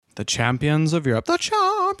The champions of Europe. The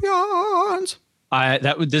champions.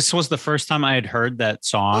 This was the first time I had heard that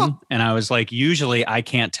song, and I was like, usually I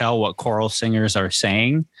can't tell what choral singers are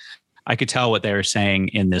saying. I could tell what they were saying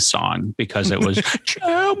in this song because it was champions.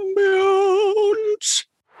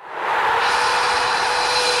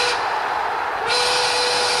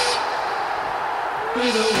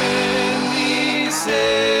 We're the Windy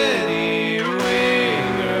City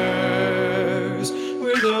Wingers.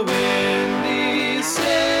 We're the Windy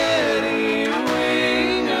City Wingers.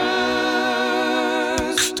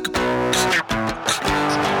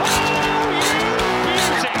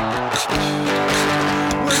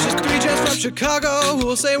 We're just three jets from Chicago who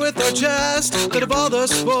will say with our chest that of all the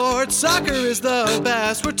sports, soccer is the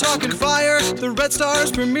best. We're talking fire, the Red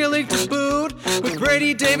Stars, Premier League to boot. With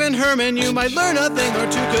Brady, Dave, and Herman, you might learn a thing or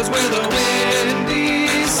two, cause we're the Windy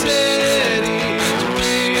City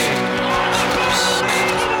Wingers.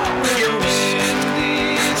 We're the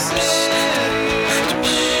Windy City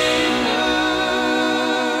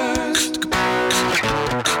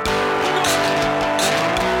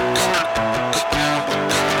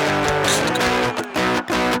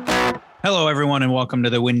Hello, everyone, and welcome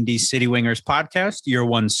to the Windy City Wingers podcast, your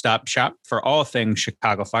one-stop shop for all things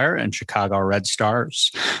Chicago Fire and Chicago Red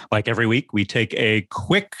Stars. Like every week, we take a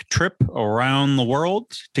quick trip around the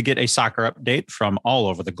world to get a soccer update from all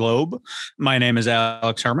over the globe. My name is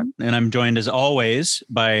Alex Herman, and I'm joined as always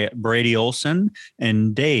by Brady Olson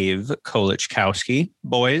and Dave Kolichkowski.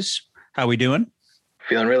 Boys, how we doing?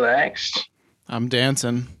 Feeling relaxed. I'm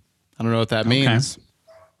dancing. I don't know what that means.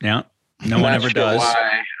 Yeah. No one ever does.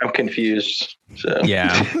 Why. I'm confused. So.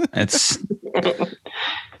 Yeah, it's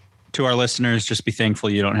to our listeners, just be thankful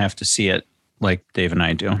you don't have to see it like Dave and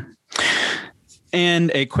I do. And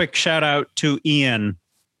a quick shout out to Ian,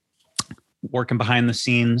 working behind the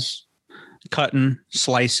scenes, cutting,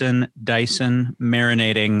 slicing, dicing,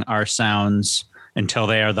 marinating our sounds until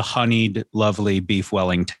they are the honeyed, lovely beef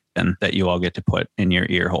Wellington that you all get to put in your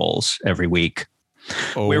ear holes every week.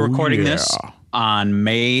 We're recording this on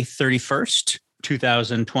May 31st,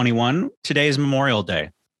 2021. Today is Memorial Day.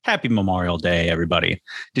 Happy Memorial Day, everybody.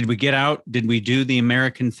 Did we get out? Did we do the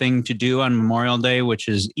American thing to do on Memorial Day, which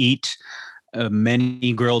is eat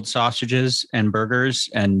many grilled sausages and burgers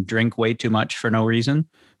and drink way too much for no reason?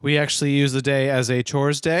 We actually used the day as a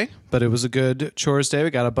chores day, but it was a good chores day.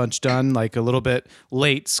 We got a bunch done, like a little bit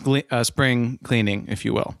late spring cleaning, if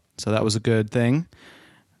you will. So that was a good thing.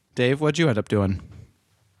 Dave, what'd you end up doing?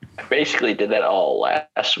 I basically did that all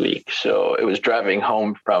last week. So it was driving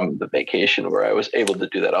home from the vacation where I was able to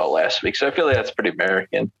do that all last week. So I feel like that's pretty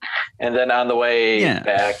American. And then on the way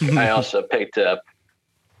back, I also picked up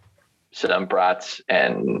some brats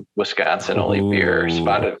and Wisconsin only beer,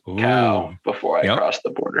 Spotted Cow, before I crossed the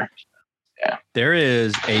border. Yeah. There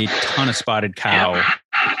is a ton of Spotted Cow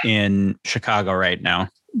in Chicago right now.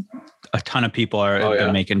 A ton of people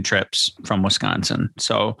are making trips from Wisconsin.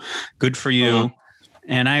 So good for you.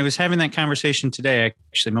 And I was having that conversation today.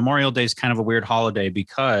 Actually, Memorial Day is kind of a weird holiday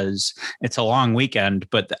because it's a long weekend,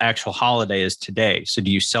 but the actual holiday is today. So do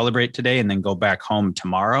you celebrate today and then go back home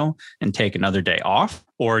tomorrow and take another day off?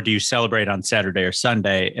 Or do you celebrate on Saturday or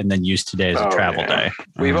Sunday and then use today as a travel day?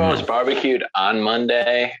 We've always barbecued on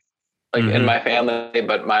Monday, in my family,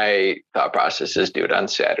 but my thought process is do it on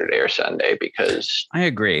Saturday or Sunday because I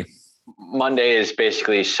agree. Monday is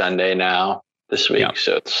basically Sunday now this week. Yep.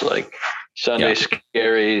 So it's like Sunday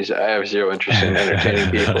scaries. I have zero interest in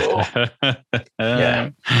entertaining people.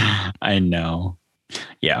 I know.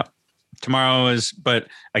 Yeah. But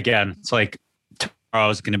again, it's like tomorrow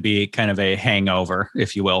is going to be kind of a hangover,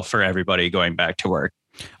 if you will, for everybody going back to work.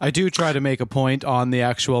 I do try to make a point on the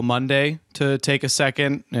actual Monday to take a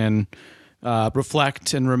second and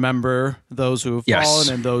reflect and remember those who have fallen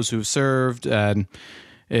and those who've served. And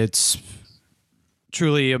it's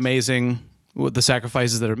truly amazing what the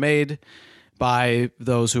sacrifices that are made by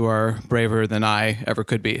those who are braver than I ever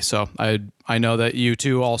could be. So I know that you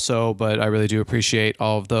too also, but I really do appreciate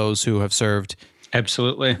all of those who have served.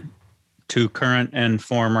 Absolutely. To current and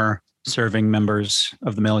former serving members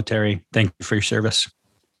of the military, thank you for your service.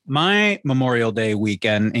 My Memorial Day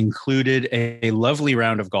weekend included a lovely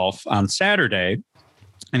round of golf on Saturday,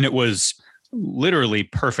 and it was literally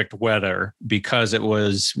perfect weather because it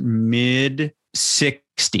was mid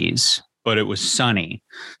 60s. But it was sunny.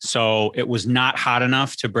 So it was not hot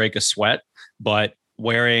enough to break a sweat, but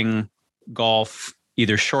wearing golf,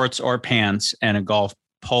 either shorts or pants and a golf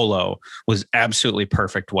polo was absolutely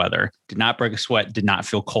perfect weather. Did not break a sweat, did not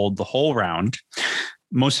feel cold the whole round.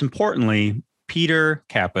 Most importantly, Peter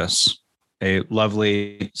Kappas, a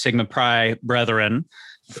lovely Sigma Pi brethren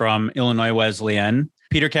from Illinois Wesleyan,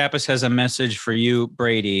 Peter Kappas has a message for you,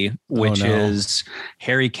 Brady, which is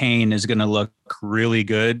Harry Kane is going to look really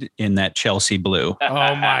good in that Chelsea blue.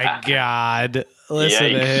 Oh my God.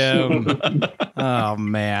 Listen to him. Oh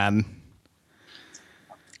man.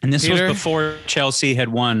 And this was before Chelsea had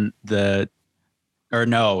won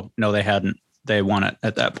no, they hadn't. They won it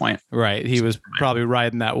at that point. Right. He was probably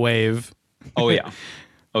riding that wave. Oh yeah.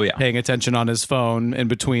 Paying attention on his phone in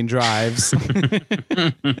between drives.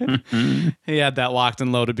 He had that locked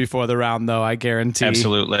and loaded before the round, though, I guarantee.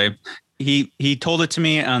 Absolutely. He told it to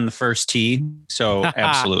me on the first tee, so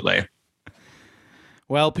absolutely.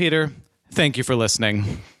 Well, Peter, thank you for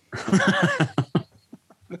listening.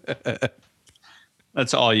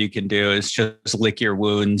 That's all you can do is just lick your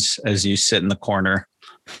wounds as you sit in the corner.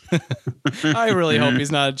 I really hope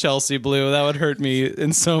he's not a Chelsea blue. That would hurt me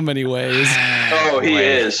in so many ways. Oh, he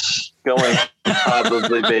is going to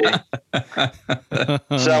probably be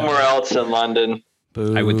somewhere else in London.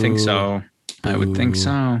 Boo. I would think so. Boo. I would think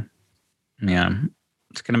so. Yeah.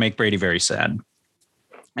 It's going to make Brady very sad.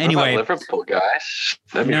 Anyway. What about Liverpool, guys?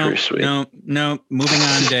 That'd be pretty sweet. No. Moving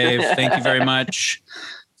on, Dave. Thank you very much.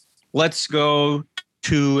 Let's go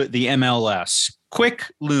to the MLS. Quick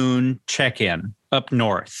Loon check-in up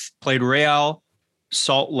north. Played Real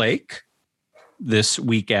Salt Lake this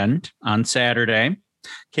weekend on Saturday.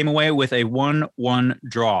 Came away with a 1-1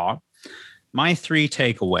 draw. My 3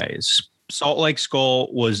 takeaways. Salt Lake's goal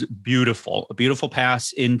was beautiful. A beautiful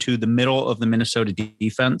pass into the middle of the Minnesota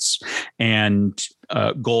defense and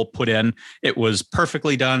goal put in. It was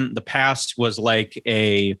perfectly done. The pass was like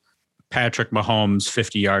a Patrick Mahomes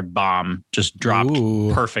 50-yard bomb, just dropped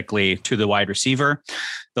perfectly to the wide receiver.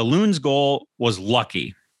 The Loons' goal was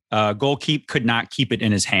lucky. Goalkeeper could not keep it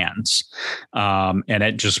in his hands, and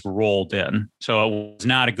it just rolled in. So it was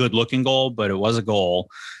not a good-looking goal, but it was a goal.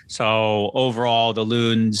 So overall, the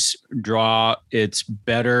Loons draw. It's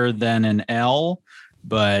better than an L,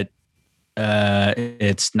 but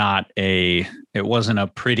it's not it wasn't a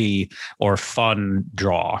pretty or fun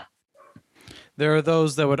draw. There are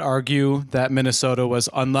those that would argue that Minnesota was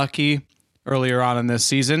unlucky earlier on in this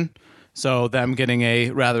season. So them getting a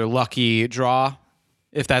rather lucky draw.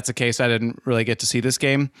 If that's the case, I didn't really get to see this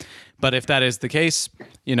game. But if that is the case,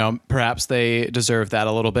 perhaps they deserve that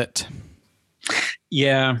a little bit.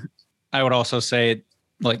 Yeah, I would also say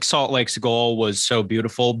like Salt Lake's goal was so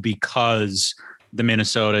beautiful because the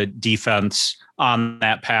Minnesota defense on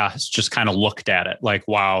that pass just kind of looked at it like,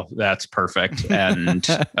 wow, that's perfect. And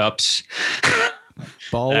oops,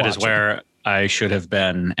 that is where I should have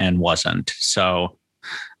been and wasn't. So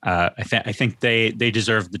I think they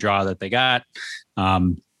deserve the draw that they got.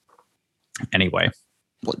 Anyway,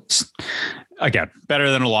 again, better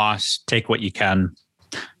than a loss. Take what you can.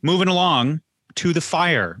 Moving along to the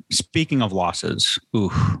Fire. Speaking of losses,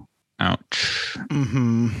 ooh, ouch.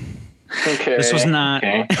 Mm-hmm. Okay. This was not.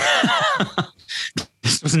 Okay.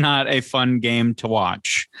 This was not a fun game to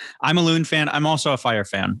watch. I'm a Loon fan. I'm also a Fire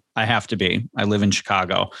fan. I have to be. I live in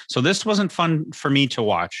Chicago. So this wasn't fun for me to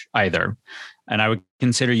watch either. And I would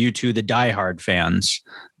consider you two the diehard fans.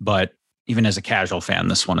 But even as a casual fan,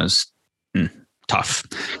 this one is tough.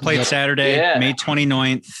 Played Saturday, May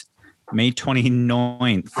 29th. May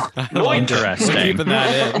 29th. Interesting. Keeping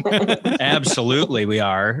that in. Absolutely, we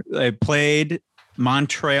are. They played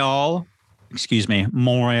Montreal,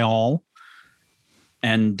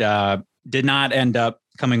 and did not end up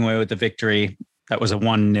coming away with the victory. That was a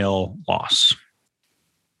 1-0 loss.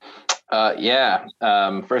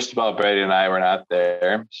 First of all, Brady and I were not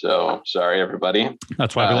there, so sorry, everybody.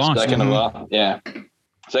 That's why we lost. Second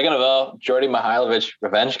of all, Jordy Mihailovic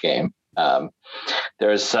revenge game. There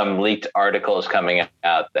was some leaked articles coming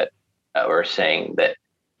out that were saying that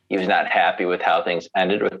he was not happy with how things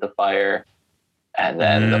ended with the Fire. And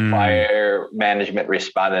then the Fire management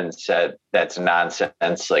responded and said, that's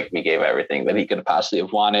nonsense. Like, we gave everything that he could possibly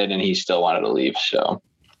have wanted, and he still wanted to leave. So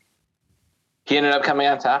he ended up coming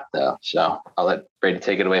on top, though. So I'll let Brady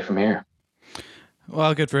take it away from here.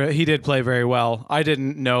 Well, good for him. He did play very well. I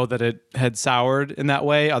didn't know that it had soured in that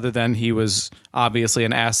way, other than he was obviously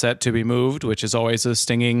an asset to be moved, which is always a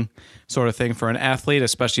stinging sort of thing for an athlete,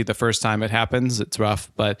 especially the first time it happens. It's rough,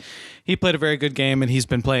 but he played a very good game, and he's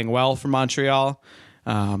been playing well for Montreal.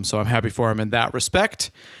 So I'm happy for him in that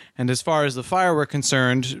respect. And as far as the Fire were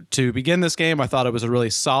concerned, to begin this game, I thought it was a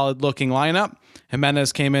really solid-looking lineup.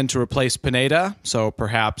 Jimenez came in to replace Pineda, so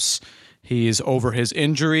perhaps he's over his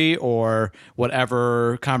injury or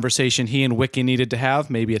whatever conversation he and Wiki needed to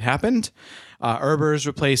have. Maybe it happened. Erbers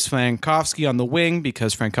replaced Frankowski on the wing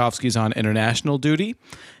because Frankowski's on international duty.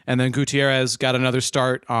 And then Gutierrez got another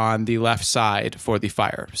start on the left side for the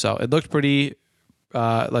Fire. So it looked pretty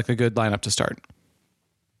like a good lineup to start.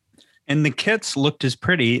 And the kits looked as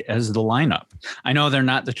pretty as the lineup. I know they're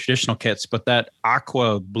not the traditional kits, but that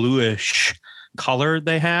aqua bluish color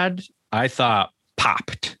they had, I thought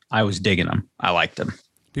popped. I was digging them. I liked them.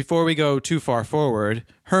 Before we go too far forward,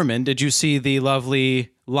 Herman, did you see the lovely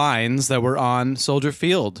lines that were on Soldier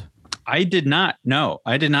Field? I did not. No,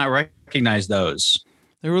 I did not recognize those.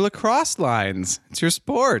 They were lacrosse lines. It's your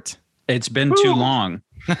sport. It's been too long.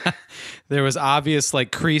 There was obvious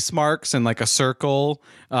like crease marks and like a circle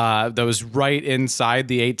that was right inside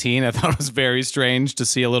the 18. I thought it was very strange to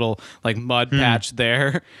see a little like mud patch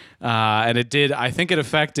there. And it did, I think it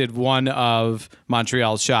affected one of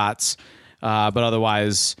Montreal's shots. But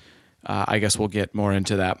otherwise, I guess we'll get more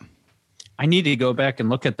into that. I need to go back and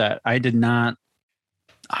look at that. I did not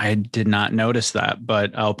notice that,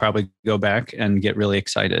 but I'll probably go back and get really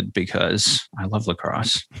excited because I love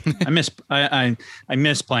lacrosse. I miss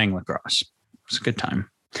playing lacrosse. It's a good time.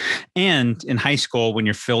 And in high school, when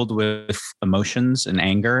you're filled with emotions and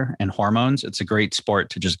anger and hormones, it's a great sport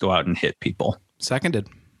to just go out and hit people. Seconded.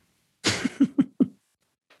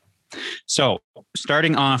 So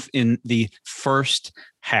starting off in the first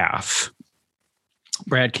half,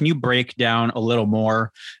 Brad, can you break down a little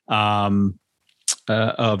more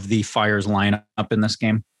of the Fire's lineup in this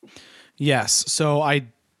game? Yes. So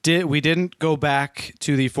we didn't go back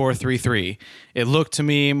to the 4-3-3. It looked to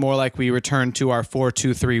me more like we returned to our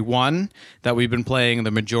 4-2-3-1 that we've been playing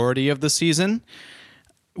the majority of the season,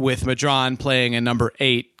 with Madron playing a number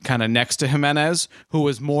 8 kind of next to Jimenez, who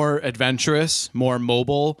was more adventurous, more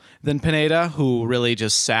mobile than Pineda, who really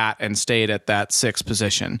just sat and stayed at that 6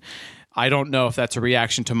 position. I don't know if that's a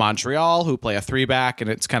reaction to Montreal, who play a 3-back, and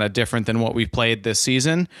it's kind of different than what we've played this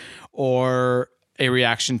season, or a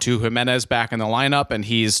reaction to Jimenez back in the lineup, and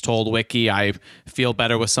he's told Wiki, I feel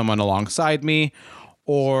better with someone alongside me,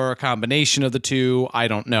 or a combination of the two. I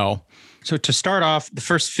don't know. So to start off, the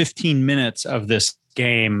first 15 minutes of this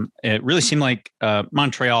game, it really seemed like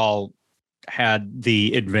Montreal had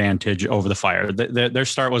the advantage over the Fire. Their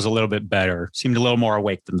start was a little bit better, seemed a little more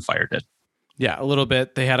awake than the Fire did. Yeah, a little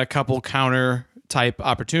bit. They had a couple counter type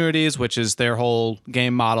opportunities, which is their whole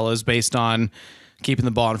game model is based on keeping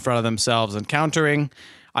the ball in front of themselves and countering.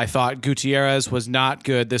 I thought Gutierrez was not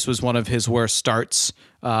good. This was one of his worst starts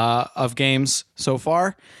of games so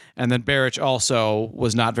far. And then Baric also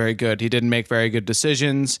was not very good. He didn't make very good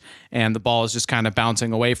decisions, and the ball is just kind of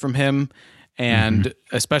bouncing away from him. And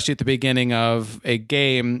especially at the beginning of a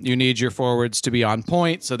game, you need your forwards to be on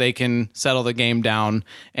point so they can settle the game down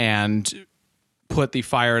and put the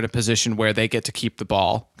Fire in a position where they get to keep the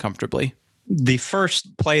ball comfortably. The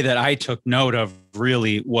first play that I took note of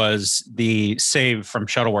really was the save from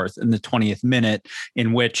Shuttleworth in the 20th minute,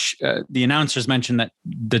 in which the announcers mentioned that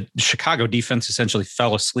the Chicago defense essentially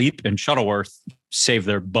fell asleep and Shuttleworth saved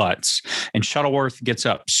their butts. And Shuttleworth gets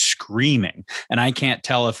up screaming. And I can't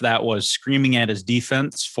tell if that was screaming at his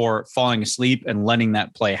defense for falling asleep and letting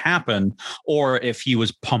that play happen, or if he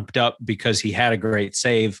was pumped up because he had a great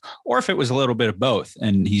save, or if it was a little bit of both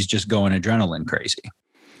and he's just going adrenaline crazy.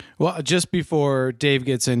 Well, just before Dave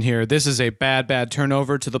gets in here, this is a bad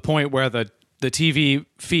turnover to the point where the TV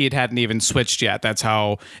feed hadn't even switched yet. That's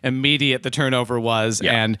how immediate the turnover was.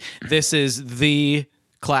 Yeah. And this is the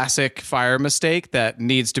classic Fire mistake that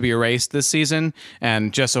needs to be erased this season.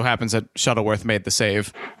 And just so happens that Shuttleworth made the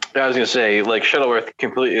save. I was going to say, like, Shuttleworth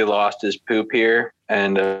completely lost his poop here.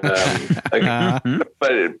 And, but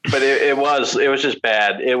it was just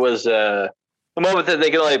bad. It was a moment that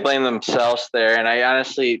they could only blame themselves there. And I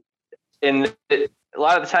honestly, a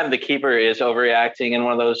lot of the time the keeper is overreacting in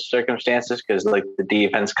one of those circumstances because like the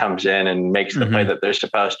defense comes in and makes the play that they're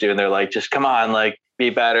supposed to, and they're like, just come on, like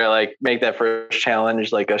be better, like make that first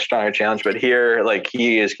challenge like a stronger challenge. But here, like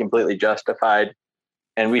he is completely justified,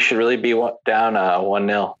 and we should really be down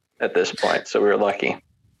 1-0 at this point. So we were lucky.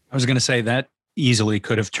 I was going to say that easily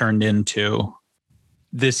could have turned into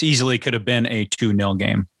this. Easily could have been a 2-0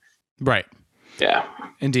 game. Right. Yeah,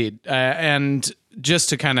 indeed. And just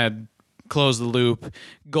to kind of close the loop,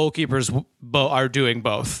 goalkeepers are doing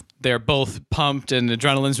both. They're both pumped and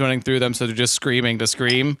adrenaline's running through them, so they're just screaming to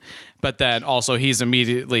scream. But then also he's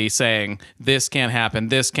immediately saying, this can't happen,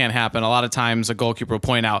 this can't happen. A lot of times a goalkeeper will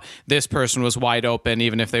point out, this person was wide open,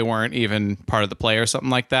 even if they weren't even part of the play or something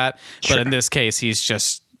like that. Sure. But in this case, he's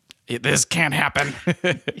just, this can't happen.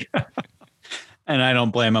 Yeah. And I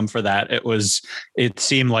don't blame him for that. It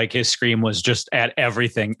seemed like his scream was just at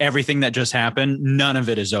everything that just happened. None of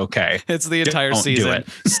it is okay. It's the entire season.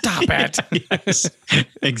 Stop it. Yes,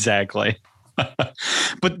 exactly.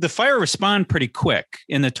 But the Fire respond pretty quick.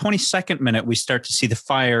 In the 22nd minute, we start to see the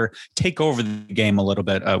Fire take over the game a little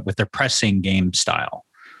bit with their pressing game style.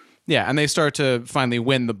 Yeah, and they start to finally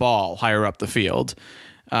win the ball higher up the field.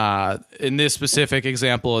 In this specific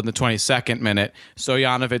example, in the 22nd minute,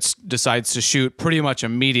 Stojanovic decides to shoot pretty much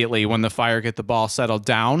immediately when the Fire get the ball settled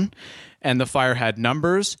down, and the Fire had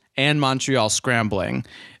numbers and Montreal scrambling.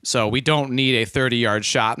 So we don't need a 30-yard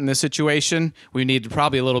shot in this situation. We need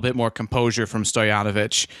probably a little bit more composure from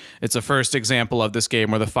Stojanovic. It's the first example of this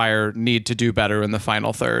game where the Fire need to do better in the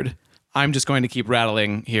final third. I'm just going to keep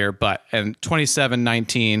rattling here, but in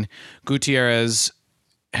 27-19, Gutierrez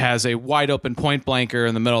has a wide open point blanker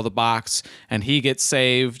in the middle of the box, and he gets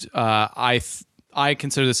saved. I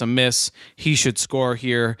consider this a miss. He should score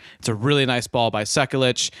here. It's a really nice ball by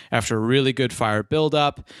Sekulic after a really good Fire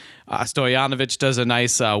buildup. Stojanovic does a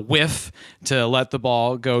nice whiff to let the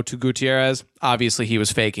ball go to Gutierrez. Obviously, he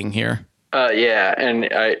was faking here. Yeah, and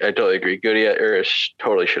I totally agree. Gutierrez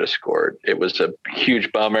totally should have scored. It was a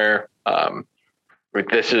huge bummer.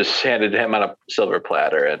 This was handed to him on a silver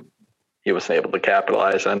platter, and he wasn't able to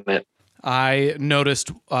capitalize on it. I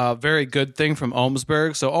noticed a very good thing from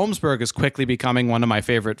Olmsberg. So Olmsberg is quickly becoming one of my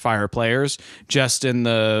favorite Fire players, just in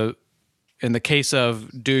the case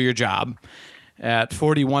of do your job. At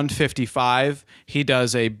 41:55, he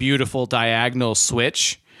does a beautiful diagonal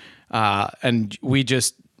switch, and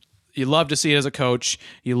you love to see it as a coach.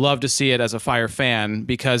 You love to see it as a Fire fan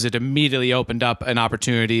because it immediately opened up an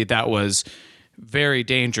opportunity that was very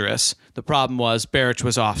dangerous. The problem was Beric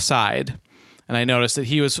was offside. And I noticed that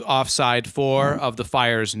he was offside 4 of the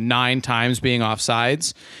Fire's 9 times being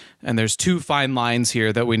offsides. And there's 2 fine lines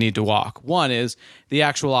here that we need to walk. One is the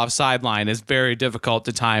actual offside line is very difficult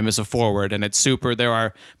to time as a forward, and it's super. There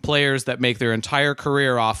are players that make their entire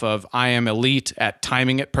career off of, I am elite at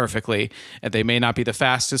timing it perfectly. And they may not be the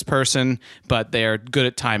fastest person, but they're good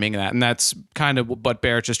at timing that. And that's kind of what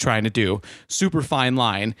Beric is trying to do. Super fine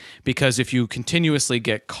line, because if you continuously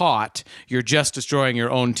get caught, you're just destroying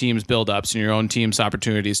your own team's buildups and your own team's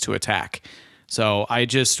opportunities to attack. So I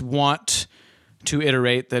just want to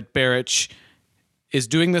iterate that Beric is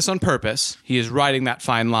doing this on purpose. He is riding that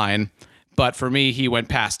fine line, but for me, he went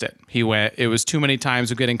past it. It was too many times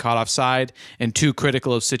of getting caught offside and too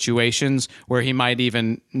critical of situations where he might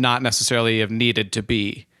even not necessarily have needed to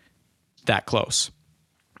be that close.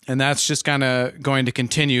 And that's just kind of going to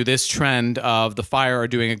continue this trend of the Fire are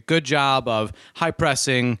doing a good job of high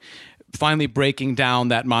pressing, finally breaking down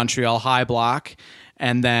that Montreal high block,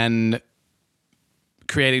 and then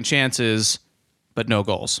creating chances but no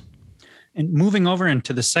goals. And moving over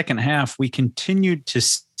into the second half, we continued to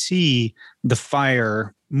see the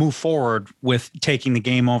Fire move forward with taking the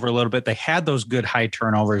game over a little bit. They had those good high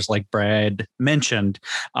turnovers, like Brad mentioned,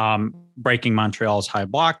 breaking Montreal's high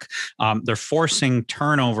block. They're forcing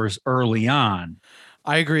turnovers early on.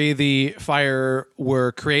 I agree. The Fire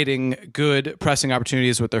were creating good pressing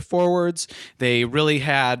opportunities with their forwards. They really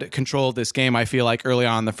had control of this game, I feel like, early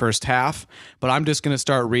on in the first half. But I'm just going to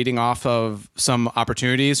start reading off of some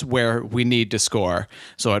opportunities where we need to score.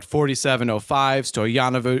 So at 47:05,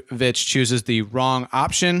 Stojanovic chooses the wrong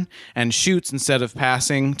option and shoots instead of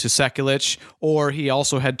passing to Sekulic, or he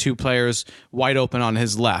also had 2 players wide open on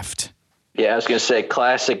his left. Yeah, I was going to say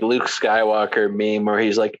classic Luke Skywalker meme where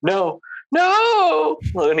he's like, no,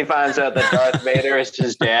 when he finds out that Darth Vader is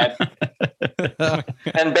his dad.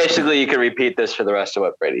 And basically you can repeat this for the rest of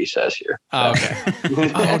what Brady says here. Oh, okay.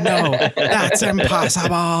 Oh no, that's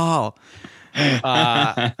impossible.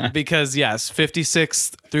 Because yes,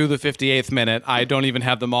 56th through the 58th minute, I don't even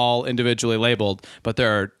have them all individually labeled, but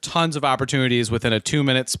there are tons of opportunities within a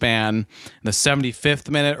 2-minute span. In the 75th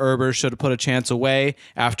minute, Erber should have put a chance away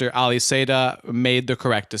after Ali Seda made the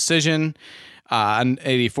correct decision. On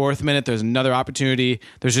 84th minute, there's another opportunity.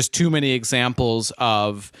 There's just too many examples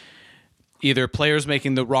of either players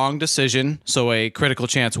making the wrong decision, so a critical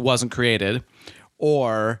chance wasn't created,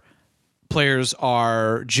 or players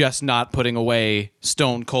are just not putting away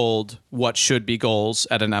stone cold what should be goals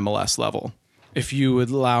at an MLS level. If you would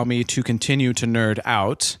allow me to continue to nerd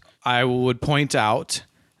out, I would point out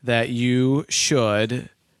that you should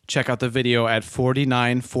check out the video at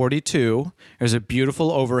 49:42. There's a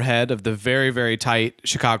beautiful overhead of the very, very tight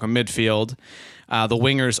Chicago midfield. The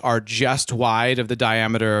wingers are just wide of the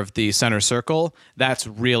diameter of the center circle. That's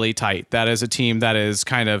really tight. That is a team that is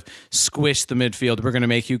kind of squished the midfield. We're going to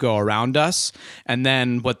make you go around us. And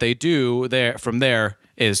then what they do from there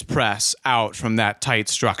is press out from that tight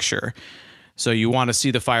structure. So you want to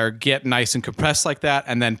see the Fire get nice and compressed like that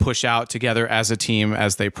and then push out together as a team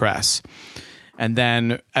as they press. And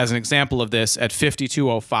then as an example of this, at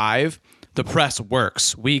 52:05, the press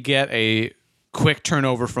works. We get a quick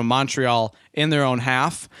turnover from Montreal in their own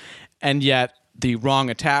half, and yet the wrong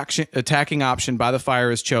attacking option by the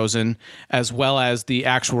Fire is chosen, as well as the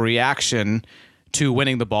actual reaction to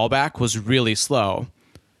winning the ball back was really slow.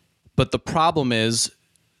 But the problem is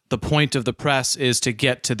the point of the press is to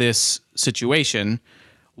get to this situation.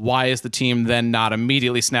 Why is the team then not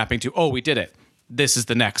immediately snapping to, oh, we did it. This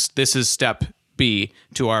is step B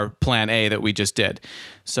to our plan A that we just did.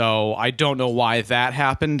 So I don't know why that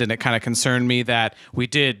happened, and it kind of concerned me that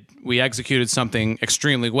we executed something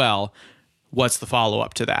extremely well. What's the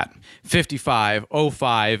follow-up to that?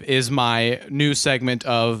 55:05 is my new segment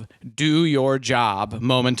of Do Your Job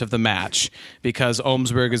moment of the match, because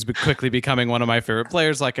Omsberg is quickly becoming one of my favorite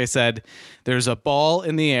players. Like I said, there's a ball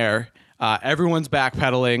in the air. Everyone's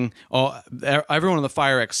backpedaling. Everyone on the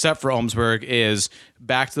Fire except for Omsberg is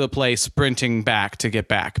back to the play, sprinting back to get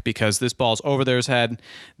back, because this ball's over their head.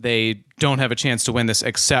 They don't have a chance to win this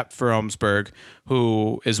except for Omsberg,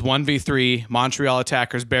 who is 1v3, Montreal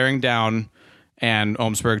attackers bearing down, and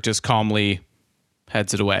Omsberg just calmly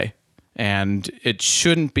heads it away. And it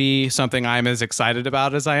shouldn't be something I'm as excited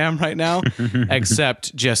about as I am right now,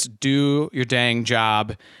 except just do your dang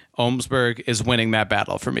job. Omsberg is winning that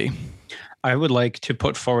battle for me. I would like to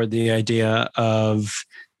put forward the idea of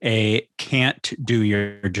a can't do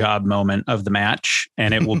your job moment of the match,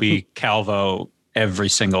 and it will be Calvo every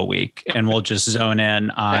single week. And we'll just zone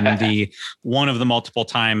in on the one of the multiple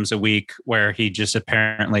times a week where he just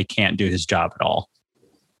apparently can't do his job at all.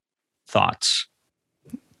 Thoughts?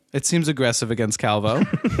 It seems aggressive against Calvo.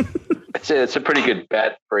 It's a pretty good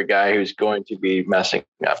bet for a guy who's going to be messing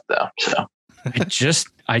up, though. So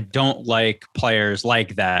I don't like players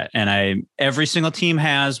like that. And every single team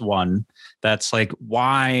has one that's like,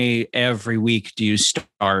 why every week do you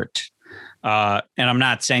start? And I'm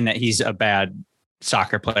not saying that he's a bad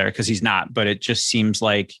soccer player, because he's not, but it just seems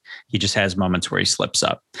like he just has moments where he slips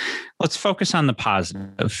up. Let's focus on the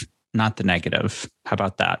positive, not the negative. How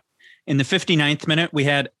about that? In the 59th minute, we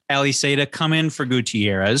had Ali Seda come in for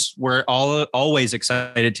Gutierrez. We're always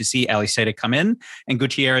excited to see Ali Seda come in, and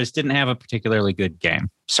Gutierrez didn't have a particularly good game.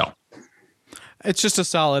 So it's just a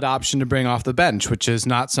solid option to bring off the bench, which is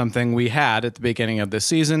not something we had at the beginning of this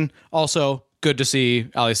season. Also, good to see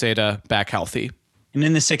Ali Seda back healthy. And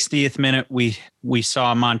in the 60th minute, we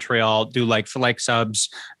saw Montreal do like-for-like subs.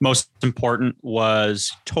 Most important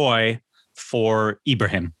was Toye for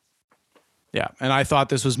Ibrahim. Yeah, and I thought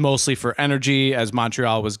this was mostly for energy, as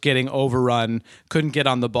Montreal was getting overrun, couldn't get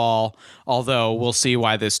on the ball, although we'll see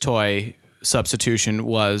why this Toye substitution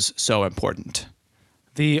was so important.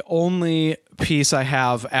 The only piece I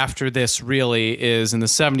have after this really is in the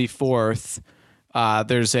 74th,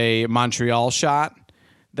 there's a Montreal shot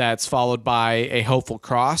that's followed by a hopeful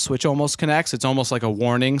cross, which almost connects. It's almost like a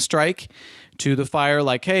warning strike to the Fire,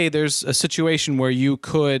 like, hey, there's a situation where you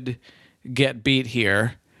could get beat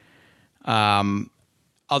here.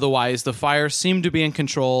 Otherwise, the Fire seem to be in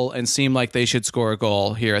control and seem like they should score a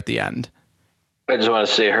goal here at the end. I just want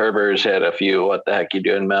to say Herber's had a few what the heck you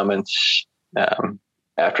doing moments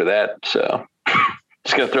after that. So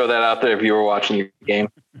just going to throw that out there if you were watching your game.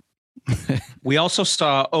 We also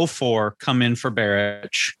saw Ofor come in for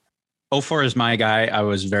Beric. Ofor is my guy. I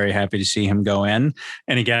was very happy to see him go in.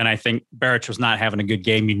 And again, I think Beric was not having a good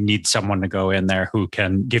game. You need someone to go in there who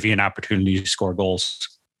can give you an opportunity to score goals.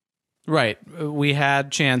 Right. We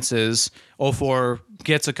had chances. Ofor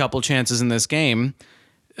gets a couple chances in this game.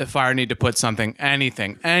 Fire need to put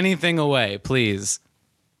anything away, please.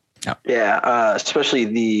 Yeah, especially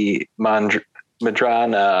the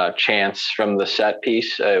Madron chance from the set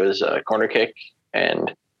piece. It was a corner kick,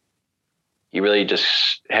 and he really just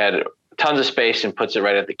had tons of space and puts it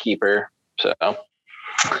right at the keeper. So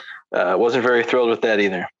wasn't very thrilled with that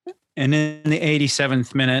either. And in the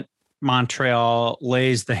 87th minute, Montreal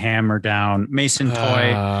lays the hammer down. Mason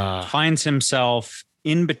Toye finds himself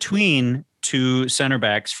in between two center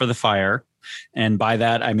backs for the Fire. And by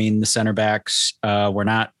that, I mean the center backs were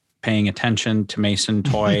not paying attention to Mason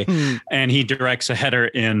Toye, and he directs a header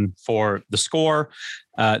in for the score.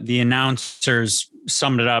 The announcers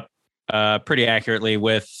summed it up pretty accurately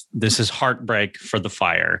with, "This is heartbreak for the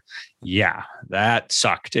Fire." Yeah, that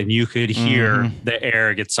sucked. And you could hear the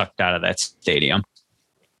air get sucked out of that stadium.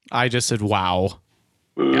 I just said, wow.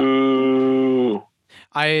 Ooh. Yeah.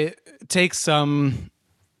 I take some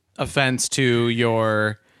offense to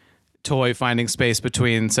your Toye finding space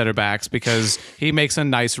between center backs, because he makes a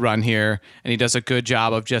nice run here and he does a good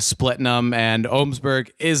job of just splitting them, and Omsberg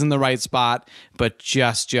is in the right spot, but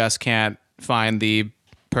just can't find the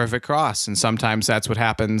perfect cross. And sometimes that's what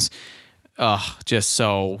happens. Just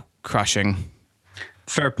so crushing.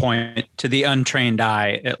 Fair point. To the untrained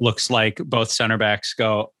eye, it looks like both center backs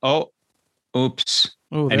go, oh, oops,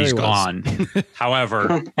 and he's gone.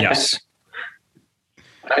 However, yes.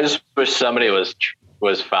 I just wish somebody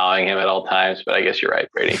was following him at all times, but I guess you're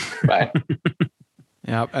right, Brady. Bye.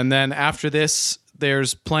 Yep. And then after this,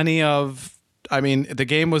 there's plenty of, the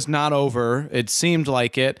game was not over. It seemed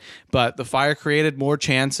like it, but the Fire created more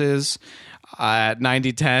chances. At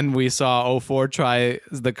 90-10, we saw 04 try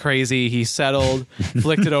the crazy. He settled,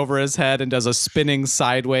 flicked it over his head, and does a spinning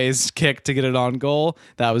sideways kick to get it on goal.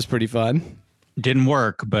 That was pretty fun. Didn't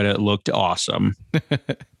work, but it looked awesome.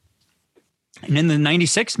 And in the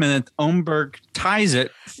 96th minute, Omberg ties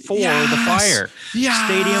it for the Fire. Yes.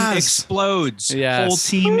 Stadium explodes. Yes. Whole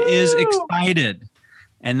team is excited.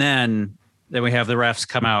 And then we have the refs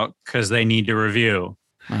come out because they need to review.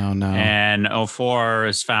 Oh, no. And 04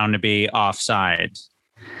 is found to be offside.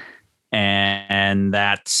 And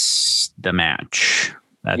that's the match.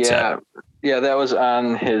 That's it. Yeah, that was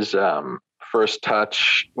on his first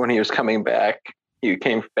touch when he was coming back. He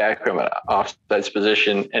came back from an offside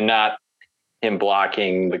position and not him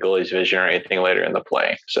blocking the goalie's vision or anything later in the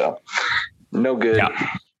play. So no good. Yeah.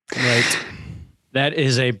 Right. That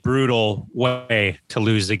is a brutal way to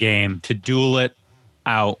lose the game, to duel it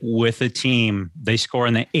out with a team. They score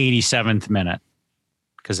in the 87th minute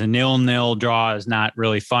because a 0-0 draw is not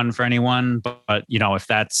really fun for anyone. But if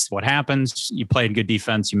that's what happens, you played good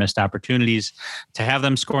defense, you missed opportunities. To have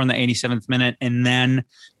them score in the 87th minute and then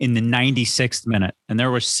in the 96th minute, and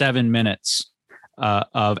there were 7 minutes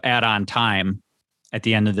of add-on time at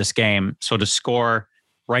the end of this game. So to score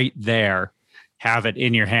right there, have it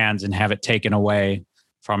in your hands and have it taken away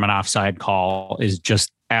from an offside call is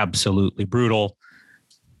just absolutely brutal.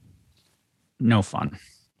 No fun.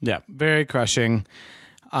 Yeah, very crushing.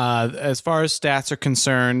 As far as stats are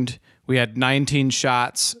concerned, we had 19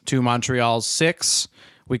 shots to Montreal's 6.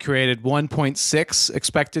 We created 1.6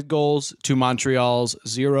 expected goals to Montreal's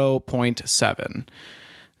 0.7.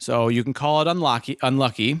 So you can call it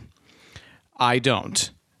unlucky. I don't.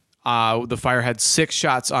 The Fire had 6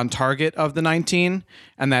 shots on target of the 19,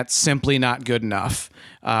 and that's simply not good enough.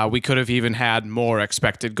 We could have even had more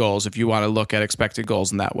expected goals if you want to look at expected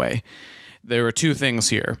goals in that way. There were 2 things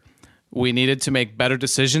here. We needed to make better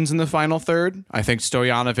decisions in the final third. I think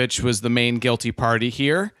Stojanovic was the main guilty party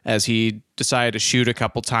here, as he decided to shoot a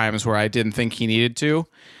couple times where I didn't think he needed to.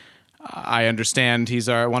 I understand he is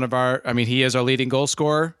our leading goal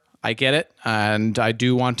scorer. I get it, and I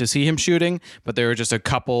do want to see him shooting, but there were just a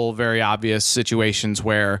couple very obvious situations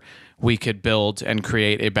where we could build and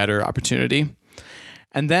create a better opportunity.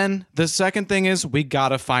 And then the second thing is we got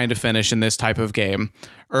to find a finish in this type of game.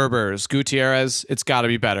 Urbers, Gutierrez, it's got to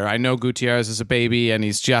be better. I know Gutierrez is a baby and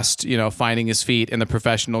he's just, finding his feet in the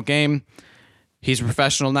professional game. He's a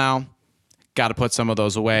professional now. Got to put some of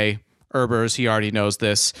those away. Urbers, he already knows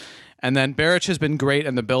this. And then Baric has been great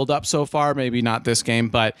in the build-up so far, maybe not this game,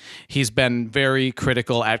 but he's been very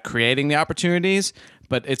critical at creating the opportunities.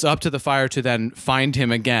 But it's up to the Fire to then find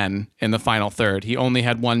him again in the final third. He only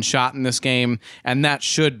had 1 shot in this game, and that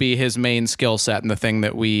should be his main skill set, and the thing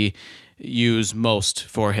that we use most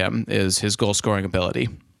for him is his goal-scoring ability.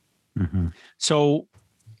 Mm-hmm. So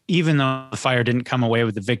even though the Fire didn't come away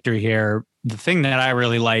with the victory here, the thing that I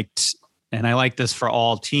really liked, and I like this for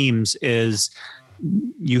all teams, is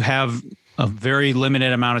you have a very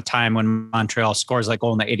limited amount of time when Montreal scores like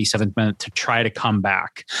goal in the 87th minute to try to come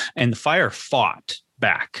back. And the Fire fought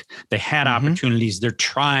back. They had opportunities. They're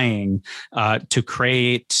trying to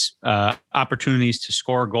create opportunities to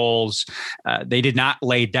score goals. They did not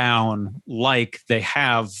lay down like they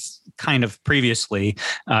have kind of previously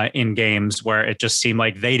in games where it just seemed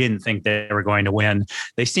like they didn't think they were going to win.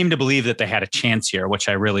 They seemed to believe that they had a chance here, which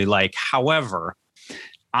I really like. However,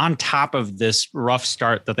 on top of this rough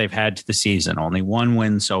start that they've had to the season, only 1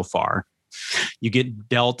 win so far, you get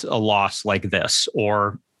dealt a loss like this,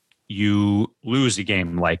 or you lose a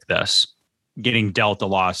game like this. Getting dealt a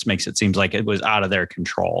loss makes it seem like it was out of their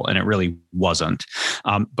control, and it really wasn't.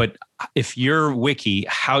 But if you're Wiki,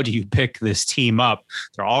 how do you pick this team up?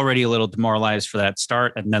 They're already a little demoralized for that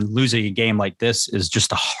start, and then losing a game like this is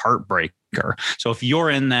just a heartbreaker. So if you're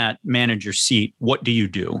in that manager seat, what do you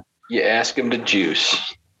do? You ask him to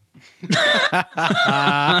juice.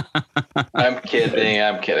 I'm kidding.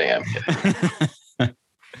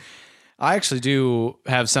 I actually do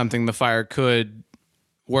have something the Fire could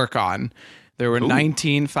work on. There were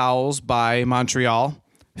 19 fouls by Montreal.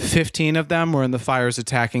 15 of them were in the Fire's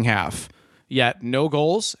attacking half. Yet no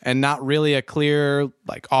goals and not really a clear,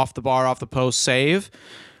 off the bar, off the post save.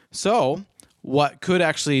 So what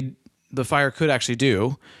the Fire could actually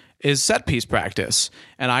do is set piece practice.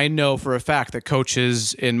 And I know for a fact that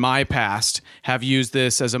coaches in my past have used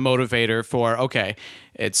this as a motivator for, okay,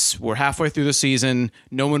 we're halfway through the season.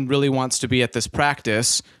 No one really wants to be at this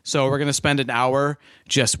practice. So we're going to spend an hour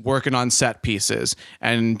just working on set pieces.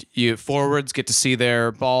 And you forwards get to see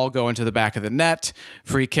their ball go into the back of the net.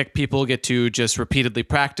 Free kick people get to just repeatedly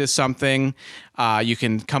practice something. You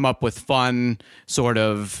can come up with fun sort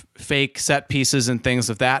of fake set pieces and things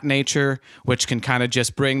of that nature, which can kind of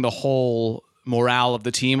just bring the whole morale of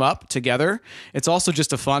the team up together. It's also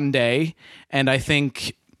just a fun day, and I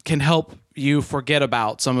think can help you forget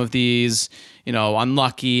about some of these,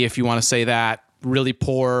 unlucky, if you want to say that, really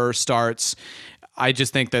poor starts. I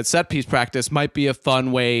just think that set piece practice might be a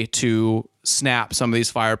fun way to snap some of these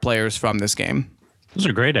Fire players from this game. Those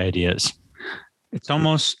are great ideas. It's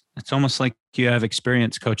almost like you have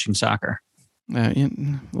experience coaching soccer. A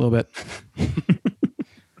little bit.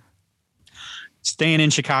 Staying in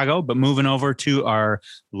Chicago, but moving over to our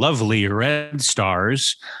lovely Red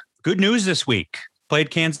Stars. Good news this week. Played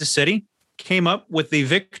Kansas City, came up with the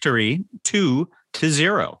victory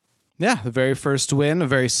 2-0. Yeah, the very first win, a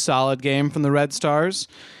very solid game from the Red Stars.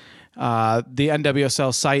 The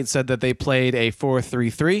NWSL site said that they played a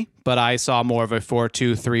 4-3-3, but I saw more of a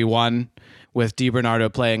 4-2-3-1 with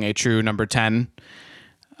DiBernardo playing a true number 10.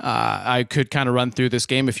 I could kind of run through this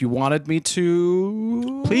game if you wanted me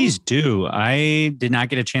to. Please do. I did not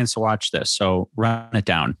get a chance to watch this, so run it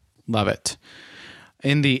down. Love it.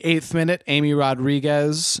 In the 8th minute, Amy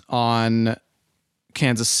Rodriguez on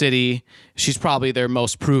Kansas City. She's probably their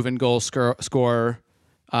most proven goal scorer.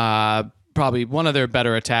 Probably one of their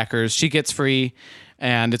better attackers. She gets free,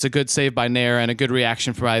 and it's a good save by Nair and a good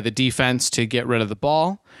reaction by the defense to get rid of the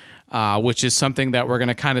ball, which is something that we're going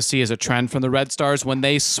to kind of see as a trend from the Red Stars. When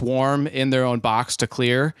they swarm in their own box to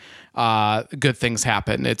clear, good things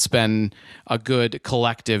happen. It's been a good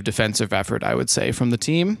collective defensive effort, I would say, from the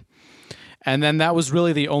team. And then that was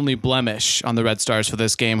really the only blemish on the Red Stars for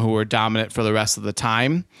this game, who were dominant for the rest of the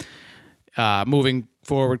time. Moving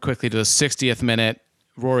forward quickly to the 60th minute,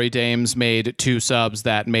 Rory Dames made 2 subs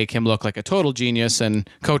that make him look like a total genius, and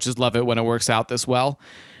coaches love it when it works out this well.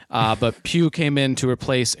 But Pugh came in to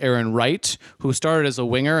replace Erin Wright, who started as a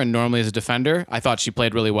winger and normally as a defender. I thought she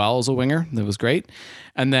played really well as a winger. That was great.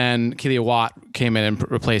 And then Keelia Watt came in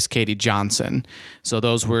and replaced Katie Johnson. So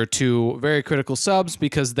those were 2 very critical subs,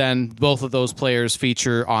 because then both of those players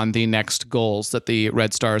feature on the next goals that the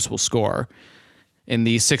Red Stars will score. In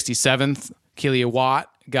the 67th, Keelia Watt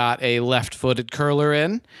got a left-footed curler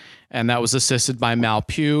in, and that was assisted by Mal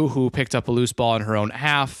Pugh, who picked up a loose ball in her own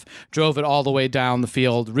half, drove it all the way down the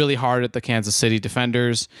field really hard at the Kansas City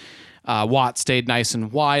defenders. Watt stayed nice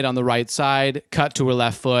and wide on the right side, cut to her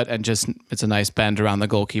left foot, and it's a nice bend around the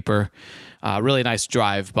goalkeeper. Really nice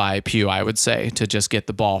drive by Pugh, I would say, to just get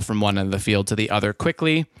the ball from one end of the field to the other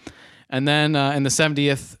quickly. And then in the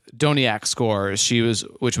 70th, Doniak scores,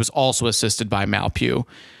 which was also assisted by Mal Pugh.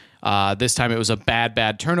 This time it was a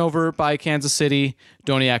bad turnover by Kansas City.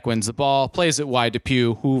 Doniak wins the ball, plays it wide to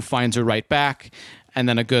Pugh, who finds her right back, and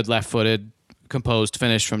then a good left-footed, composed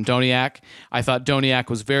finish from Doniak. I thought Doniak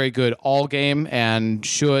was very good all game and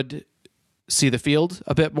should see the field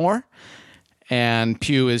a bit more. And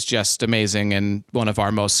Pugh is just amazing and one of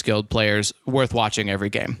our most skilled players, worth watching every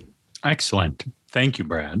game. Excellent. Thank you,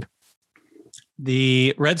 Brad.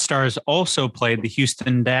 The Red Stars also played the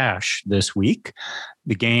Houston Dash this week.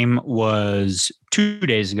 The game was 2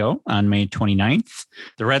 days ago on May 29th.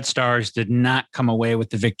 The Red Stars did not come away with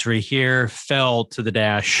the victory here, fell to the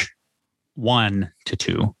Dash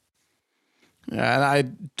 1-2. And I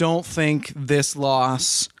don't think this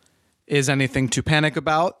loss is anything to panic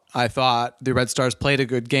about. I thought the Red Stars played a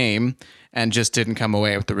good game and just didn't come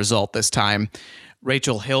away with the result this time.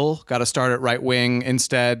 Rachel Hill got a start at right wing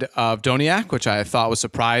instead of Doniak, which I thought was a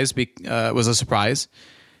surprise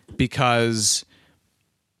because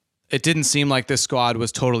it didn't seem like this squad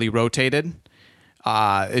was totally rotated.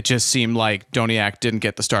 It just seemed like Doniak didn't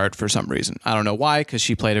get the start for some reason. I don't know why, because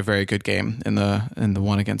she played a very good game in the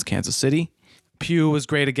one against Kansas City. Pugh was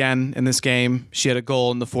great again in this game. She had a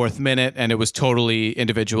goal in the 4th minute, and it was totally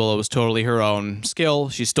individual. It was totally her own skill.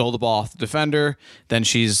 She stole the ball off the defender. Then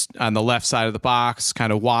she's on the left side of the box,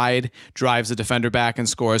 kind of wide, drives the defender back and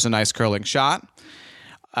scores a nice curling shot.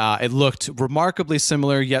 It looked remarkably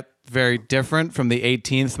similar, yet very different from the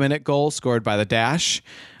 18th minute goal scored by the Dash.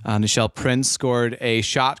 Nichelle Prince scored a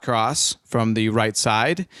shot cross from the right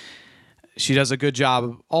side. She does a good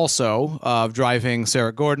job also of driving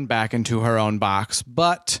Sarah Gordon back into her own box,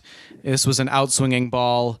 but this was an outswinging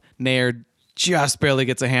ball. Nair just barely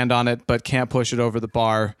gets a hand on it, but can't push it over the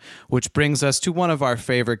bar, which brings us to one of our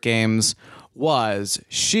favorite games, Was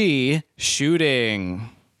she shooting?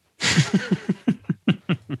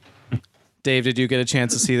 Dave, did you get a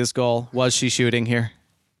chance to see this goal? Was she shooting here?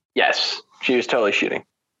 Yes, she was totally shooting.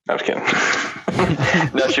 I was kidding.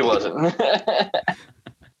 No, she wasn't.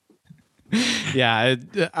 Yeah,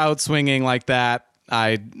 outswinging like that.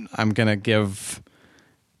 I'm gonna give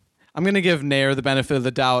Nair the benefit of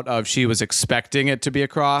the doubt of she was expecting it to be a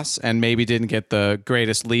cross and maybe didn't get the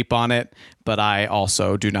greatest leap on it, but I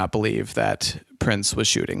also do not believe that Prince was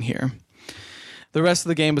shooting here. The rest of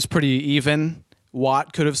the game was pretty even.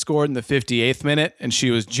 Watt could have scored in the 58th minute, and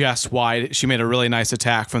she was just wide. She made a really nice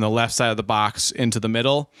attack from the left side of the box into the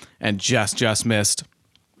middle and just missed.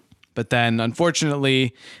 But then,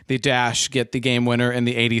 unfortunately, the Dash get the game winner in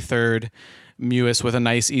the 83rd. Mewis with a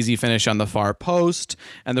nice, easy finish on the far post.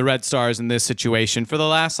 And the Red Stars in this situation, for the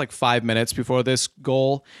last 5 minutes before this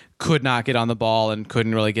goal, could not get on the ball and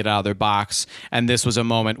couldn't really get out of their box. And this was a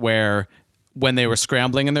moment where, when they were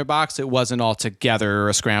scrambling in their box, it wasn't all together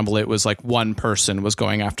a scramble. It was like one person was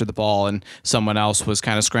going after the ball and someone else was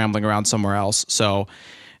kind of scrambling around somewhere else. So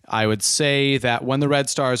I would say that when the Red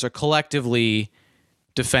Stars are collectively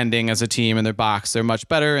defending as a team in their box, they're much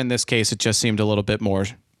better. In this case, it just seemed a little bit more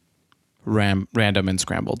random and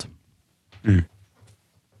scrambled.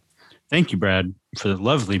 Thank you, Brad, for the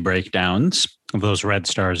lovely breakdowns of those Red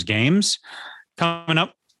Stars games. Coming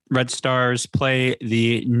up, Red Stars play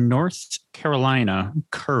the North Carolina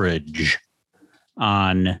Courage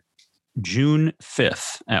on June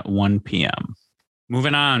 5th at 1 p.m.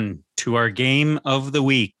 Moving on to our game of the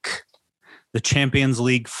week, the Champions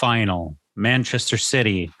League final, Manchester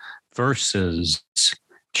City versus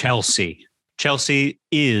Chelsea. Chelsea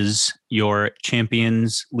is your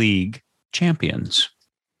Champions League champions.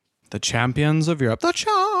 The champions of Europe. The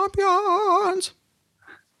champions.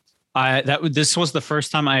 This was the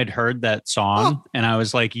first time I had heard that song, and I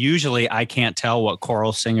was like, usually I can't tell what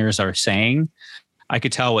choral singers are saying. I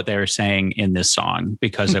could tell what they were saying in this song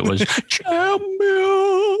because it was champions.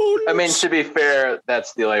 I mean, to be fair,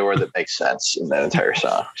 that's the only word that makes sense in that entire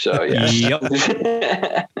song. So yes.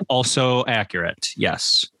 Yep. Also accurate.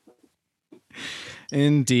 Yes.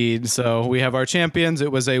 Indeed. So we have our champions.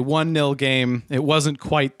 It was a 1-0 game. It wasn't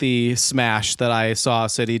quite the smash that I saw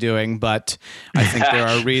City doing, but I think there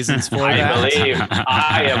are reasons for that. I believe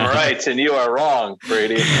I am right and you are wrong,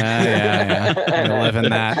 Brady. Yeah. I live in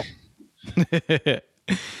that.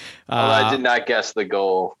 I did not guess the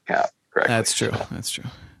goal count correctly. That's true. That's true.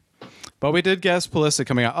 But we did guess Pulisic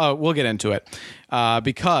coming out. Oh, we'll get into it.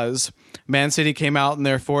 Because Man City came out in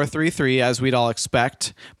their 4-3-3, as we'd all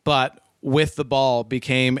expect, but with the ball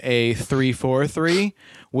became a 3-4-3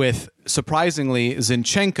 with, surprisingly,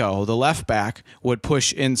 Zinchenko, the left back, would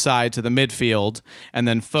push inside to the midfield, and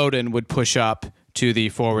then Foden would push up to the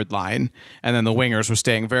forward line. And then the wingers were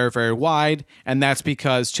staying very, very wide, and that's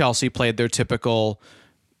because Chelsea played their typical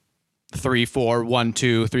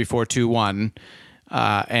 3-4-1-2, 3-4-2-1.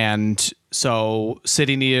 And so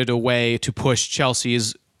City needed a way to push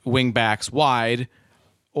Chelsea's wing backs wide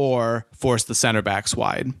or force the center backs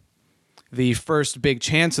wide. The first big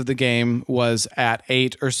chance of the game was at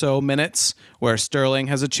 8 or so minutes, where Sterling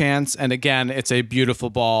has a chance. And again, it's a beautiful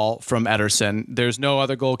ball from Ederson. There's no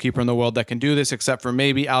other goalkeeper in the world that can do this except for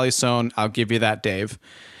maybe Alisson. I'll give you that, Dave.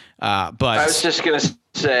 But I was just going to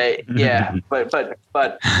say, yeah, but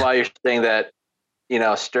while you're saying that,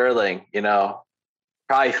 Sterling,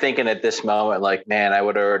 probably thinking at this moment, like, man, I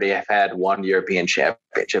would already have had one European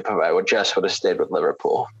championship if I would have stayed with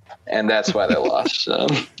Liverpool. And that's why they lost. So.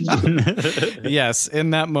 Yes,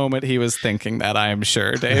 in that moment, he was thinking that, I am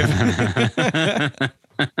sure, Dave.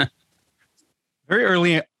 Very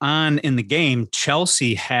early on in the game,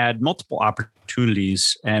 Chelsea had multiple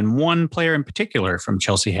opportunities, and one player in particular from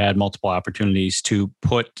Chelsea had multiple opportunities to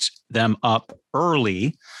put them up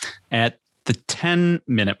early. At the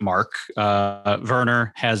 10-minute mark,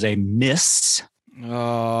 Werner has a miss.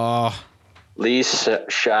 Least